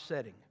in our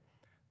setting.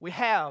 We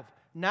have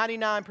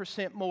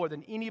 99% more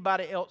than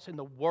anybody else in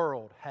the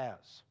world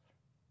has.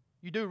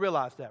 You do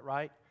realize that,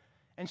 right?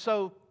 And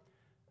so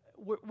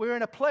we're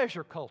in a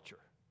pleasure culture.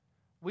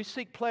 We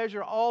seek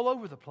pleasure all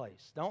over the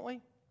place, don't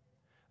we?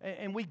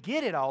 And we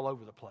get it all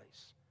over the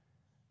place.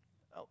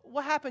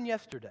 What happened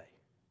yesterday?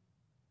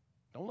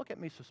 Don't look at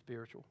me so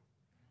spiritual.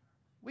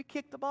 We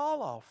kicked the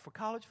ball off for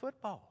college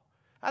football.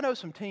 I know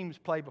some teams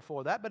played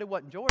before that, but it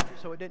wasn't Georgia,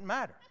 so it didn't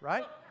matter,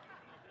 right?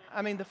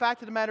 I mean, the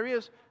fact of the matter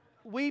is,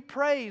 we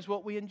praise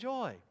what we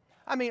enjoy.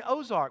 I mean,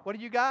 Ozark, what are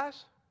you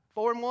guys?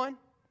 4-1?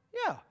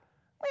 Yeah.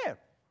 Man,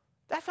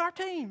 that's our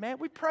team, man.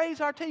 We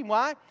praise our team.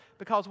 Why?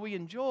 Because we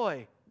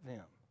enjoy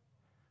them.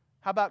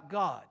 How about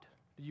God?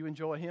 Do you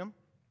enjoy Him?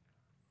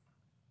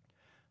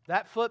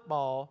 That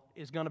football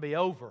is going to be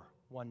over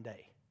one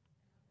day.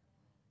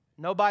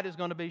 Nobody's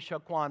going to be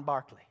Shaquan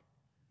Barkley.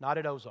 Not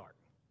at Ozark.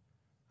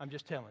 I'm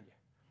just telling you.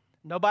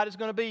 Nobody's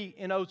going to be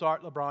in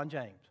Ozark LeBron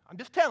James. I'm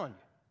just telling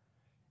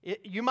you.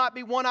 You might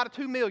be 1 out of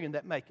 2 million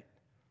that make it.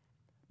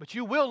 But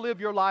you will live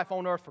your life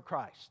on earth for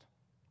Christ.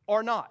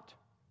 Or not.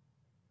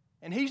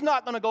 And He's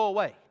not going to go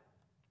away.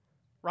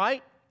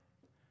 Right?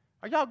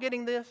 Are y'all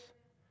getting this?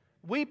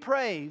 We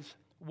praise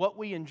what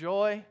we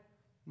enjoy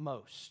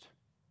most.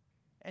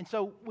 And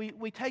so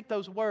we take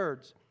those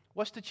words.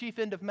 What's the chief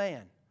end of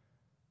man?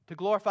 To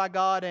glorify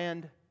God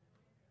and...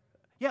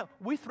 Yeah,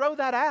 we throw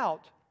that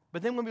out.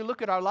 But then when we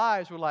look at our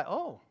lives, we're like,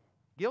 oh,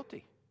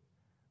 guilty.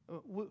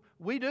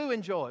 We do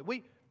enjoy.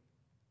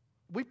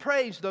 We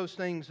praise those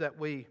things that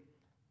we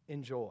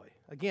enjoy.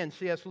 Again,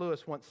 C.S.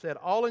 Lewis once said,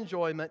 all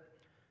enjoyment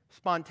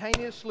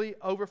spontaneously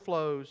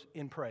overflows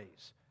in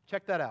praise.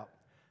 Check that out.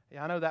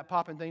 Yeah, I know that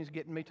popping thing's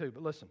getting me too,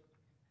 but listen.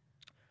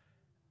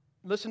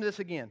 Listen to this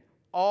again.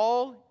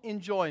 All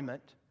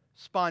enjoyment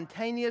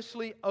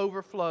spontaneously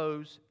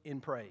overflows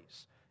in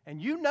praise. And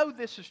you know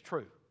this is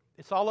true.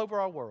 It's all over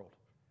our world.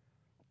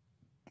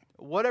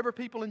 Whatever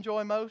people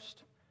enjoy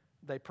most,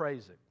 they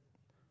praise it.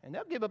 And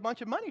they'll give a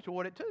bunch of money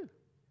toward it too.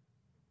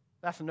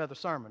 That's another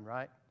sermon,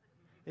 right?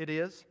 It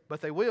is,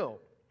 but they will.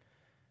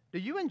 Do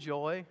you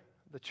enjoy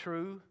the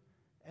true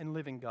and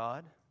living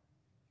God?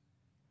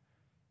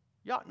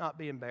 You ought not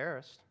be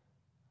embarrassed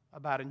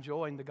about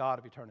enjoying the God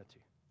of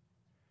eternity.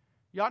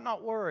 You ought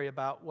not worry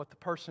about what the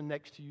person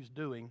next to you is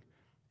doing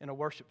in a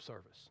worship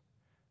service.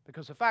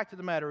 Because the fact of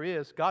the matter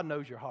is, God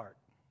knows your heart.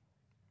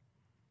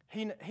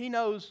 He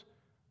knows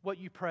what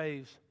you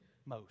praise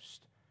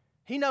most.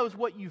 He knows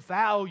what you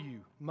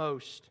value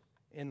most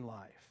in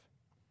life.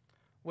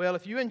 Well,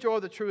 if you enjoy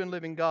the true and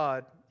living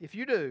God, if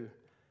you do,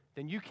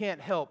 then you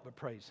can't help but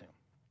praise Him.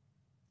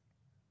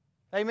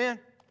 Amen?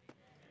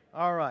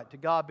 All right, to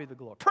God be the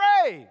glory.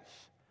 Praise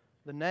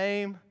the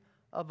name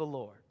of the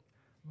Lord.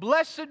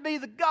 Blessed be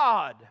the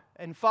God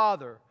and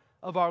Father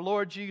of our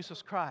Lord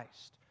Jesus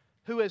Christ,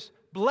 who has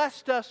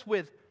blessed us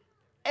with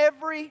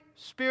every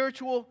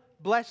spiritual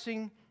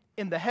blessing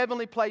in the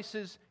heavenly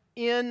places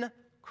in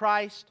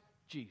Christ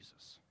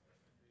Jesus.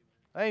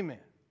 Amen.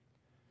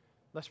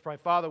 Let's pray.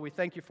 Father, we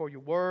thank You for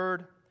Your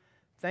word.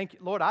 Thank You.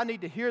 Lord, I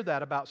need to hear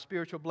that about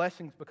spiritual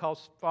blessings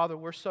because, Father,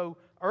 we're so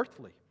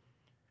earthly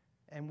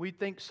and we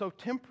think so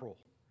temporal.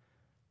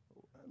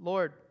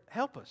 Lord,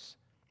 help us.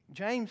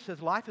 James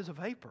says life is a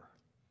vapor.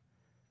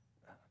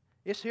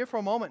 It's here for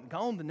a moment and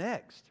gone the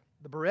next.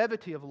 The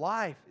brevity of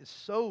life is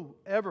so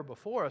ever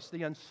before us,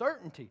 the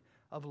uncertainty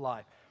of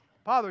life.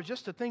 Father,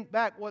 just to think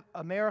back what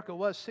America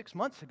was 6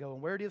 months ago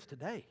and where it is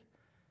today.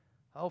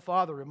 Oh,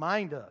 Father,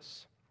 remind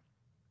us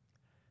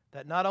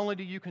that not only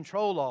do You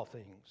control all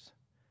things,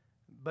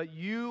 but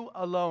You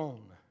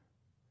alone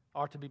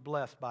are to be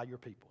blessed by Your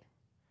people.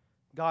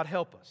 God,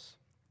 help us.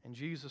 In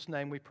Jesus'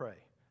 name we pray.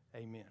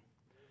 Amen.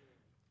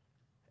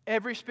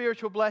 Every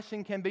spiritual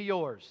blessing can be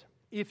yours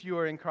if you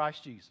are in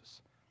Christ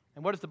Jesus.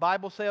 And what does the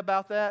Bible say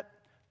about that?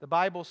 The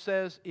Bible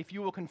says, if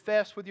you will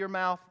confess with your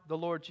mouth the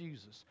Lord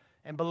Jesus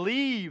and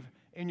believe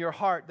in your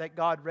heart that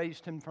God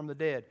raised him from the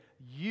dead,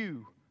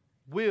 you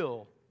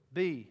will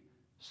be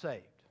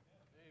saved.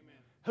 Amen.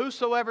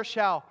 Whosoever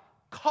shall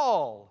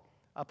call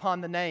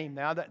upon the name.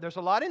 Now, there's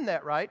a lot in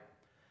that, right?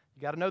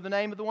 You got to know the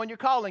name of the one you're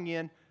calling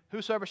in.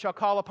 Whosoever shall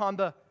call upon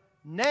the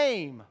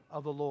name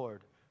of the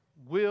Lord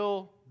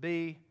will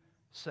be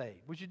saved.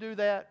 Would you do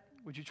that?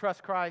 Would you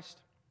trust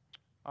Christ?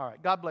 All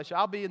right. God bless you.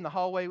 I'll be in the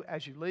hallway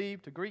as you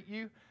leave to greet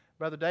you.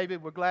 Brother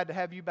David, we're glad to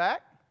have you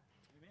back.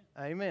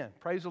 Amen. Amen.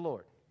 Praise the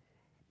Lord.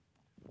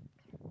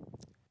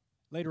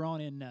 Later on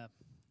in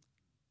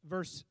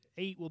verse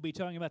 8, we'll be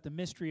talking about the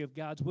mystery of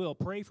God's will.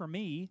 Pray for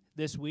me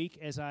this week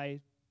as I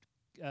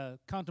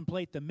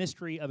contemplate the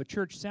mystery of a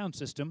church sound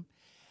system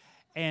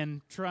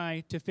and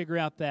try to figure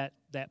out that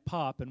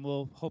pop, and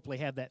we'll hopefully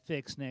have that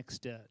fixed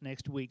next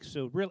week.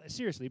 So really,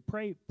 seriously,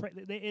 pray.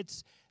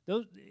 There's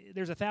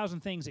 1,000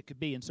 things it could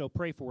be, and so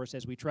pray for us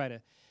as we try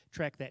to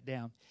track that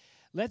down.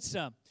 Let's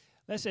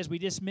as we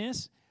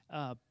dismiss,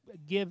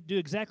 do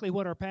exactly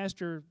what our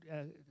pastor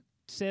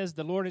says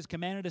the Lord has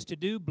commanded us to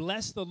do.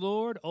 Bless the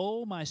Lord,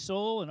 O my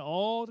soul, and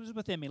all that is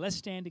within me. Let's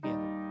stand together.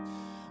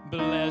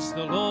 Bless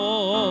the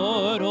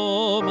Lord,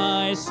 O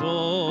my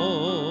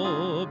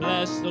soul.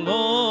 Bless the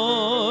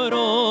Lord,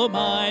 O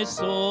my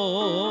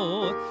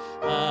soul,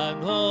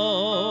 and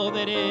all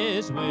that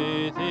is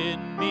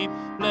within me.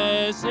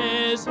 Bless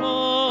his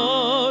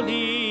holy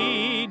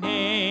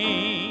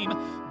name.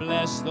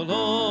 Bless the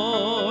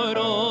Lord,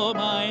 O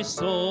my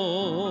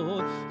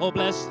soul. Oh,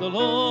 bless the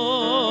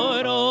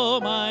Lord,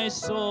 O my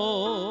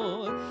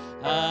soul,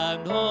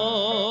 and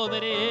all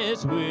that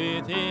is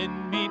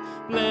within me.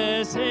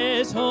 Bless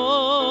his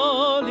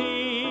holy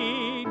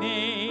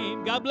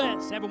name. God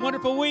bless. Have a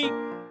wonderful week.